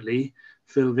ultimately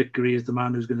Phil Vickery is the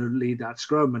man who's going to lead that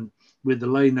scrum. And with the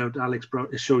line out, Alex Brown,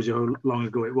 it shows you how long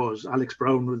ago it was, Alex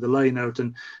Brown with the line out,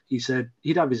 and he said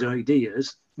he'd have his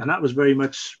ideas, and that was very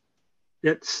much,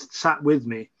 it sat with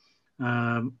me.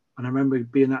 And I remember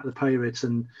being at the Pirates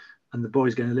and the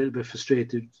boys getting a little bit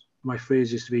frustrated. My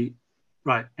phrase used to be,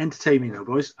 right, entertain me now,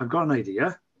 boys. I've got an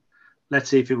idea. Let's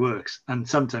see if it works. And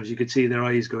sometimes you could see their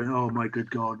eyes going, oh my good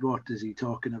God, what is he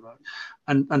talking about?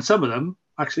 And some of them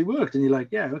actually worked. And you're like,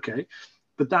 yeah, okay.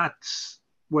 But that's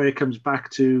where it comes back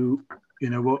to, you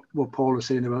know, what Paul was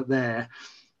saying about there.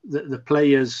 The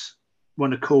players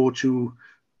want a coach who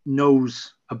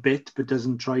knows a bit, but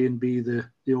doesn't try and be the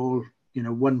all, you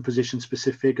know, one position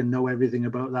specific and know everything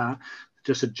about that.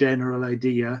 Just a general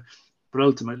idea, but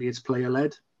ultimately it's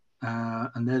player-led.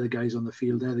 And they're the guys on the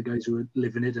field. They're the guys who are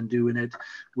living it and doing it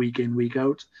week in, week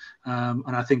out.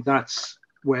 And I think that's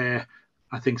where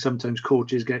I think sometimes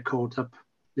coaches get caught up.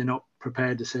 They're not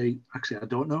prepared to say, actually, I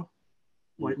don't know.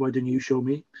 Why didn't you show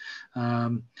me?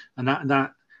 And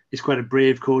that is quite a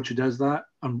brave coach who does that,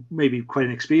 and maybe quite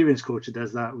an experienced coach who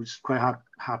does that, who's quite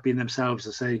happy in themselves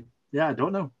to say, yeah, I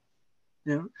don't know.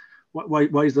 You know,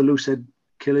 why is the loose head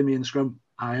killing me in scrum?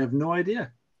 I have no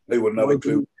idea. They wouldn't have a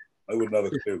clue. I wouldn't have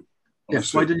a clue.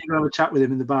 Yes, why didn't you go have a chat with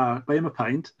him in the bar, buy him a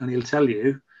pint, and he'll tell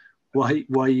you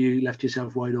why you left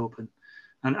yourself wide open.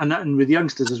 And with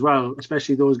youngsters as well,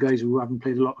 especially those guys who haven't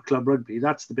played a lot of club rugby,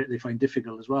 that's the bit they find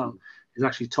difficult as well, is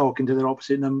actually talking to their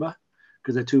opposite number,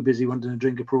 because they're too busy wanting to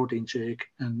drink a protein shake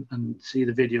and see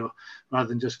the video rather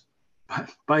than just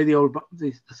buy the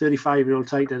 35-year-old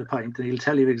tight at a pint, and he'll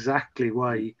tell you exactly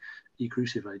why he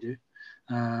crucified you.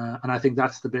 And I think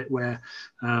that's the bit where,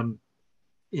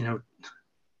 you know,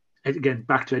 again,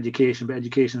 back to education, but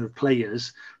education of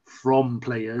players from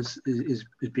players is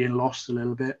being lost a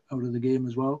little bit out of the game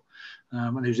as well.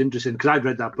 And it was interesting because I'd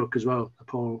read that book as well,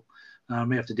 Paul. I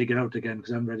may have to dig it out again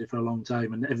because I haven't read it for a long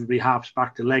time. And everybody harps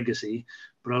back to legacy,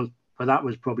 but that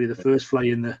was probably the first fly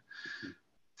on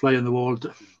the wall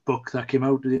book that came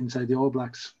out inside the All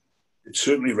Blacks. It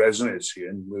certainly resonates,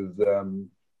 Ian, with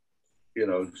you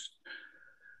know,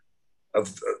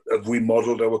 have we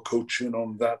modelled our coaching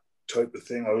on that type of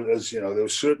thing? As you know, there were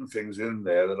certain things in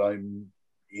there that I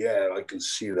can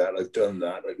see that, I've done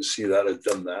that, I can see that, I've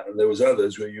done that, and there was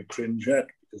others where you cringe at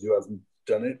because you haven't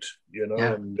done it, you know.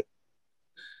 Yeah. And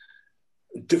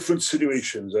different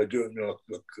situations. I do,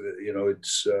 look, you know,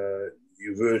 it's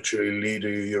you virtually lead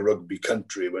your rugby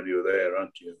country when you're there,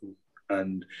 aren't you?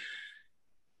 And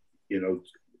you know,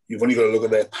 you've only got to look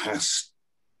at their past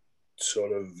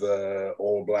sort of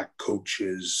All Black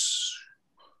coaches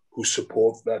who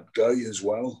support that guy as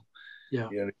well. Yeah.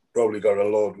 You know, you probably got a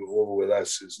lot over with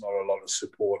us. There's not a lot of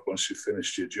support once you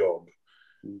finished your job,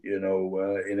 you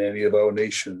know, in any of our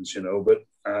nations, you know. But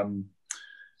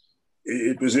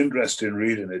it was interesting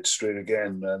reading it straight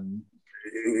again. And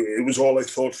it was all I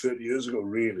thought 30 years ago,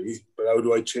 really. But how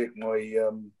do I take my...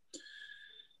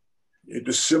 it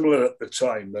was similar at the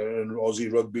time. When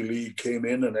Aussie Rugby League came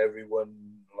in and everyone,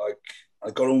 like,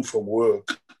 I got home from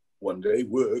work one day,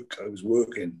 I was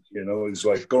working, you know. It's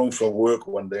like going from work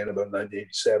one day in about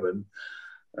 1987,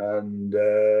 and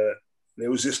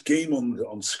there was this game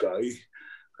on Sky,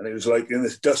 and it was like in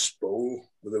this dust bowl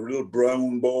with a little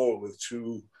brown ball with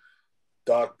two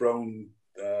dark brown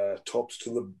tops to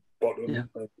the bottom,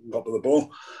 top of the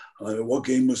ball. And I mean, what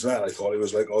game was that? I thought it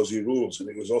was like Aussie rules, and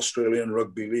it was Australian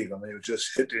Rugby League, and they were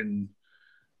just hitting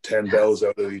 10 bells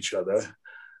out of each other.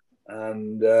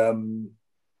 And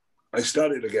I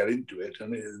started to get into it,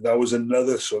 and that was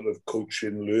another sort of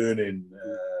coaching, learning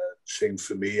thing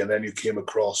for me. And then you came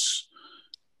across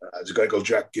there's a guy called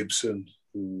Jack Gibson,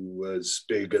 who was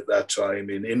big at that time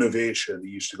in innovation. He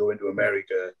used to go into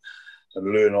America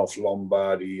and learn off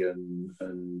Lombardi and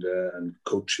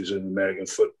coaches in American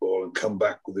football, and come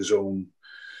back with his own.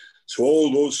 So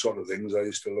all those sort of things I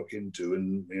used to look into,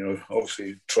 and, you know,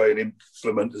 obviously try and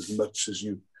implement as much as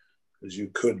you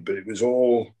could. But it was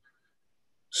all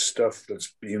stuff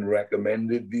that's being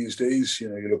recommended these days. You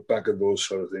know, you look back at those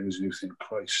sort of things and you think,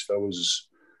 Christ, that was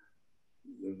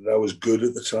good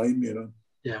at the time, you know.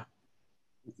 Yeah.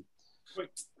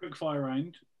 Quick fire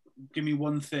round. Give me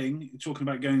one thing. You're talking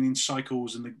about going in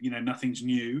cycles and you know, nothing's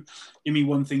new. Give me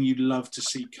one thing you'd love to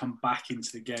see come back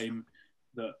into the game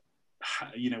that,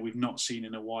 you know, we've not seen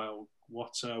in a while.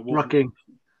 What rucking.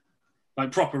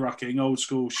 Like proper rucking, old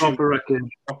school. Proper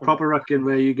rucking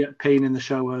where you get pain in the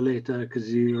shower later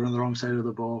because you're on the wrong side of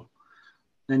the ball.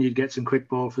 Then you'd get some quick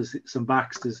ball for some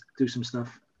backs to do some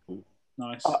stuff.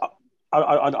 Nice.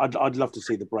 I'd love to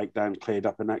see the breakdown cleared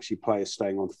up and actually players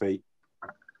staying on feet.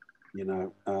 You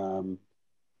know,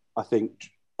 I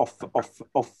think off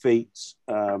feet,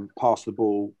 pass the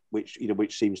ball, which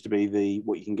seems to be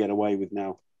what you can get away with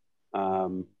now.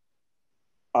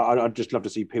 I'd just love to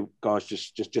see guys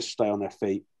just stay on their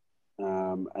feet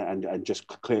and just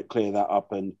clear that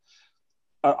up. And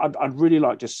I'd really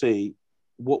like to see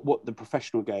what the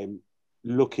professional game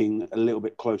looking a little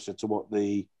bit closer to what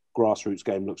the grassroots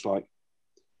game looks like,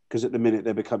 because at the minute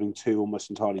they're becoming two almost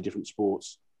entirely different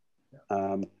sports.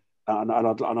 And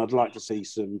I'd like to see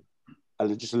just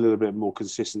a little bit more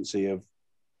consistency of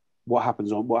what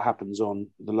happens on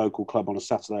the local club on a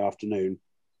Saturday afternoon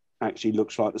actually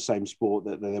looks like the same sport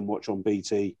that they then watch on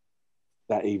BT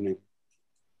that evening.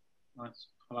 Nice.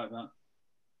 I like that.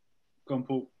 Go on,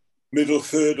 Paul. Middle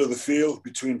third of the field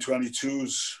between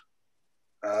 22s.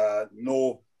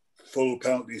 No full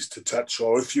penalties to touch,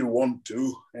 or if you want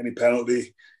to, any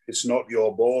penalty, it's not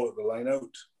your ball at the line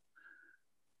out.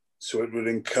 So it would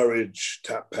encourage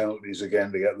tap penalties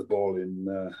again to get the ball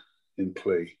in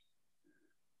play.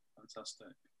 Fantastic.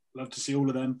 Love to see all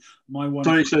of them. My one.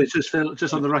 Sorry, just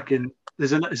on the rucking.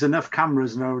 There's enough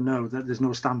cameras now that there's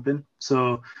no stamping.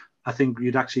 So I think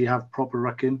you'd actually have proper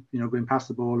rucking, you know, going past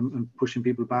the ball and pushing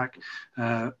people back,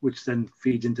 which then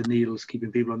feeds into needles,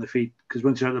 keeping people on their feet. Because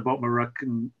once you're at the bottom of ruck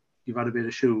and you've had a bit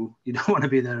of shoe, you don't want to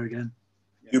be there again.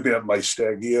 You'll be at my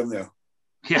stag here now.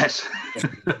 Yes.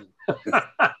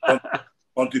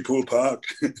 Pontypool Park.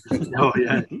 Oh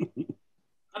yeah.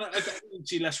 And I think we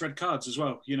see less red cards as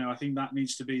well. You know, I think that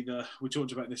needs to be we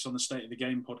talked about this on the State of the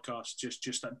Game podcast,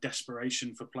 just that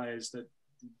desperation for players that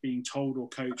being told or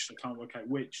coached, they can't work out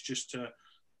which, just to,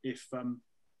 if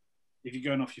you're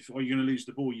going off your feet or you're going to lose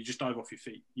the ball, you just dive off your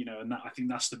feet, you know, and that, I think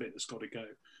that's the bit that's got to go.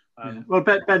 Yeah. Well,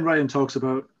 Ben Ryan talks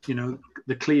about, you know,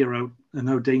 the clear out and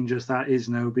how dangerous that is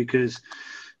now, because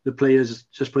the players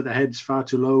just put their heads far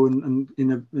too low and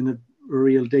in a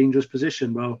real dangerous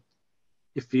position. Well,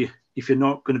 if you're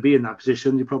not going to be in that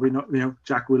position, you're probably not, you know,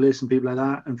 Jack Willis and people like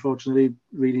that, unfortunately,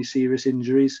 really serious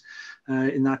injuries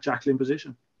in that Jacqueline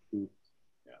position. Yeah.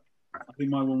 I think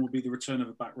my one will be the return of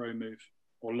a back row move,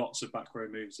 or lots of back row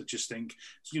moves. I just think,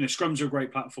 you know, scrums are a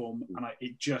great platform, and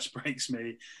it just breaks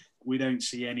me. We don't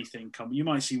see anything come. You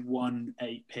might see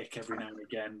 1-8 pick every now and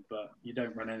again, but you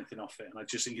don't run anything off it. And I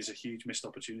just think it's a huge missed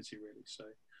opportunity, really. So,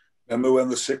 remember when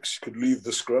the 6 could leave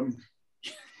the scrum?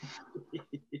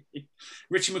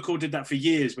 Richie McCaw did that for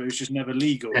years, but it was just never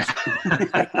legal.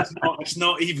 It's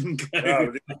not even good.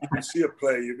 No, you can see a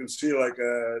play. You can see like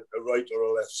a right or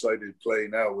a left-sided play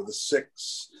now with a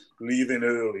 6. leaving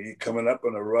early, coming up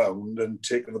and around and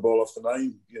taking the ball off the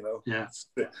 9, Yeah.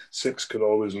 6 could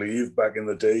always leave back in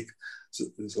the day. So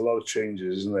there's a lot of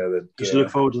changes, isn't there? That You should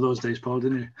look forward to those days, Paul,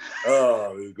 didn't you?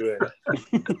 Oh, it was great.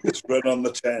 Just run on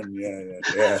the 10,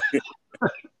 yeah.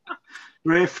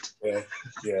 Rift.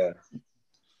 Yeah.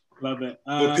 Love it.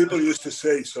 Well, people used to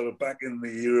say, sort of back in the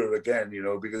era again,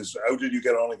 because how did you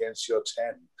get on against your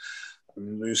 10?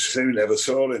 And we never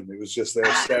saw him. He was just there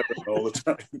 7 all the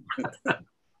time.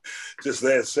 Just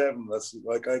there 7. That's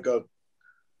like I got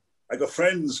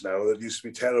friends now that used to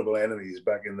be terrible enemies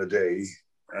back in the day.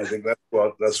 I think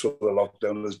that's what the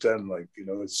lockdown has done. Like,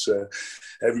 it's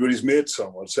everybody's mates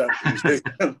on WhatsApp.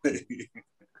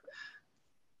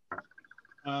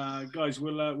 Guys,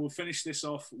 we'll finish this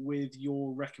off with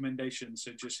your recommendations.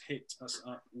 So just hit us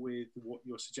up with what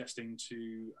you're suggesting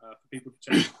for people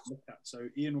to take a look at. So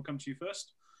Ian, we'll come to you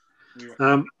first.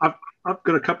 I've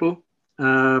got a couple.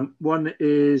 One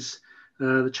is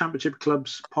the Championship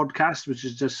Clubs podcast, which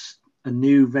is just a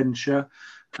new venture.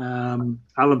 Alan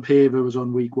Paver was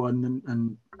on week 1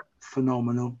 and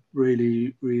phenomenal.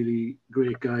 Really, really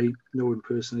great guy. Know him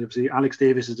personally. Obviously, Alex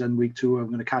Davis has done week 2. I'm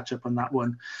going to catch up on that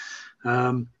one.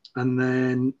 And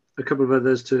then a couple of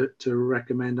others to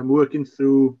recommend. I'm working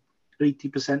through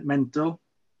 80% Mental,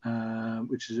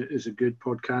 which is a good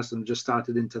podcast, and just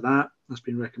started into that. That's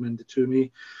been recommended to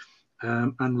me.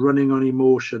 And Running on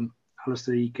Emotion,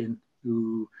 Alistair Eakin,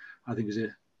 who I think is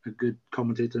a good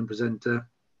commentator and presenter.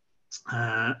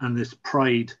 And this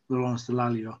Pride, Lawrence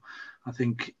Dallaglio. I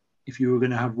think if you were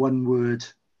going to have one word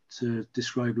to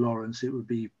describe Lawrence, it would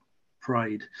be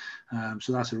pride.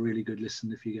 So that's a really good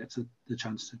listen if you get the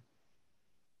chance to.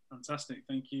 Fantastic,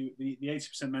 thank you. The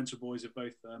 80% Mental boys have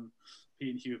both,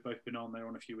 Pete and Hugh have both been on there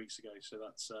on a few weeks ago. So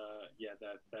that's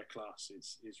their class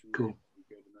is really, cool. Really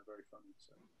good, and they're very funny.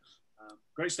 So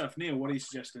great stuff. Neil, what are you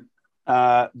suggesting?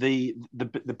 The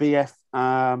BF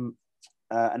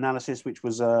analysis, which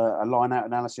was a line-out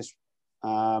analysis,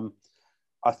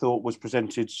 I thought was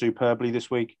presented superbly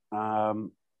this week.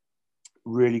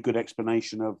 Really good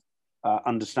explanation of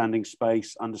understanding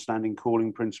space, understanding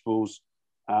calling principles,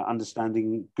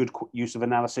 understanding good use of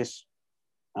analysis.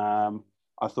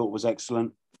 I thought was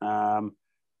excellent.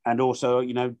 And also,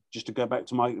 just to go back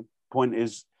to my point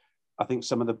is, I think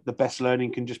some of the best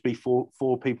learning can just be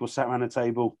four people sat around a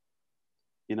table.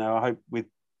 I hope with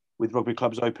rugby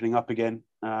clubs opening up again,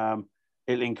 it'll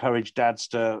encourage dads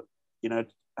to,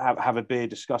 have a beer,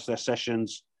 discuss their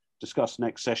sessions, discuss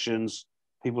next sessions,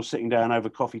 people sitting down over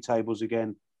coffee tables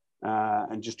again,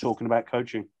 and just talking about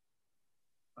coaching.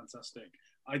 Fantastic.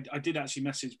 I did actually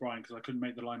message Brian because I couldn't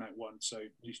make the line out one, so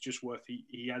it's just worth.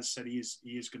 He has said he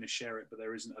is going to share it, but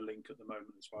there isn't a link at the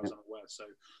moment, as far as I'm aware. So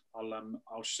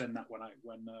I'll send that one out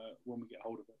when we get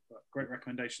hold of it. But great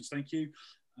recommendations, thank you.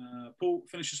 Paul,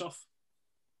 finish us off.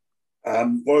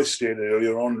 What I stated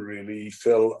earlier on, really,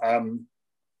 Phil.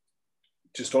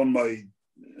 Just on my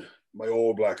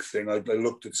All Black thing, I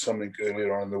looked at something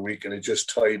earlier on in the week, and it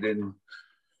just tied in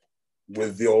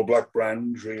with the All Black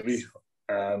brand, really.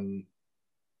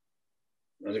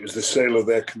 And it was the sale of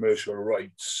their commercial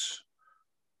rights,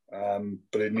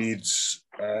 but it needs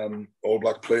All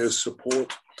Black players'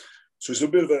 support. So it's a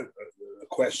bit of a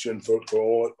question for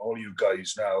all you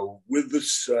guys now. With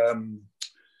this, the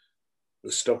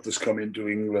stuff that's come into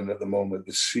England at the moment,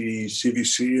 the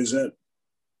CVC, is it?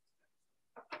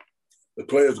 The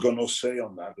players got no say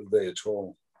on that, have they, at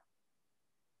all?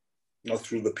 Not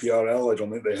through the PRL, I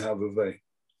don't think they have they?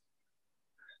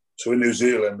 So in New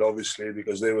Zealand, obviously,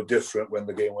 because they were different when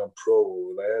the game went pro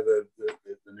over there,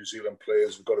 the New Zealand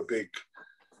players have got a big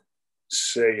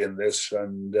say in this,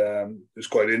 and it's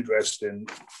quite interesting.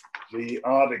 The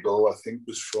article, I think,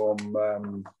 was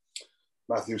from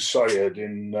Matthew Syed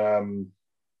in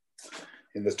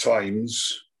the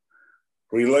Times,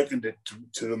 where he likened it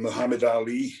to the Muhammad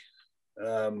Ali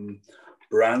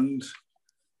brand.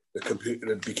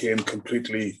 It became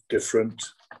completely different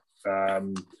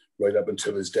right up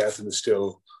until his death, and is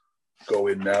still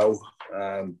going now.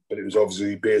 But it was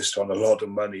obviously based on a lot of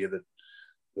money that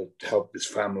helped his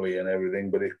family and everything.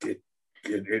 But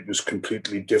it was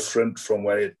completely different from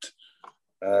when it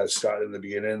started in the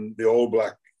beginning. The All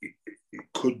Black,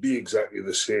 it could be exactly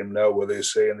the same now, where they're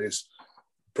saying this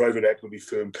private equity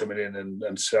firm coming in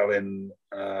and selling.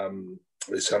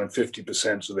 They're selling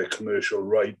 50% of their commercial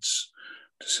rights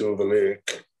to Silver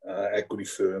Lake equity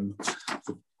firm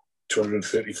for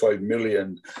 235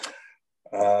 million.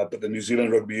 But the New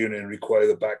Zealand Rugby Union require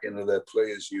the backing of their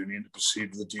players' union to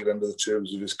proceed with the deal under the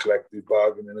terms of its collective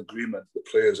bargaining agreement. The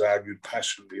players argued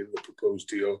passionately that the proposed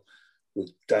deal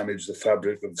would damage the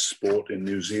fabric of the sport in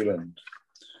New Zealand.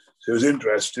 So it was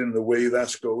interesting the way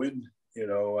that's going. You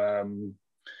know,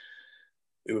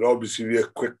 it would obviously be a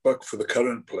quick buck for the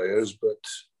current players, but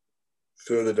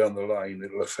further down the line,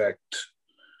 it'll affect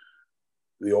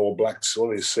the All Blacks. What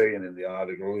they're saying in the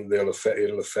article, it'll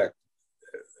affect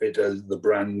it as the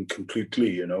brand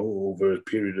completely. You know, over a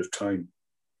period of time.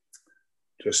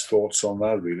 Just thoughts on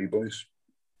that, really, boys.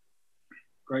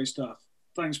 Great stuff.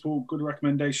 Thanks, Paul. Good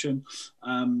recommendation.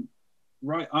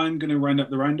 Right, I'm going to round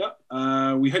up the roundup.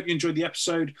 We hope you enjoyed the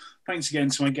episode. Thanks again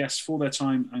to my guests for their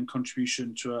time and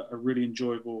contribution to a really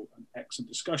enjoyable and excellent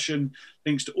discussion.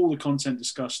 Links to all the content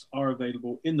discussed are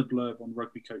available in the blurb on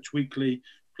Rugby Coach Weekly.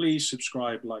 Please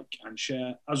subscribe, like, and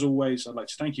share. As always, I'd like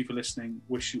to thank you for listening.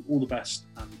 Wish you all the best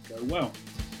and go well.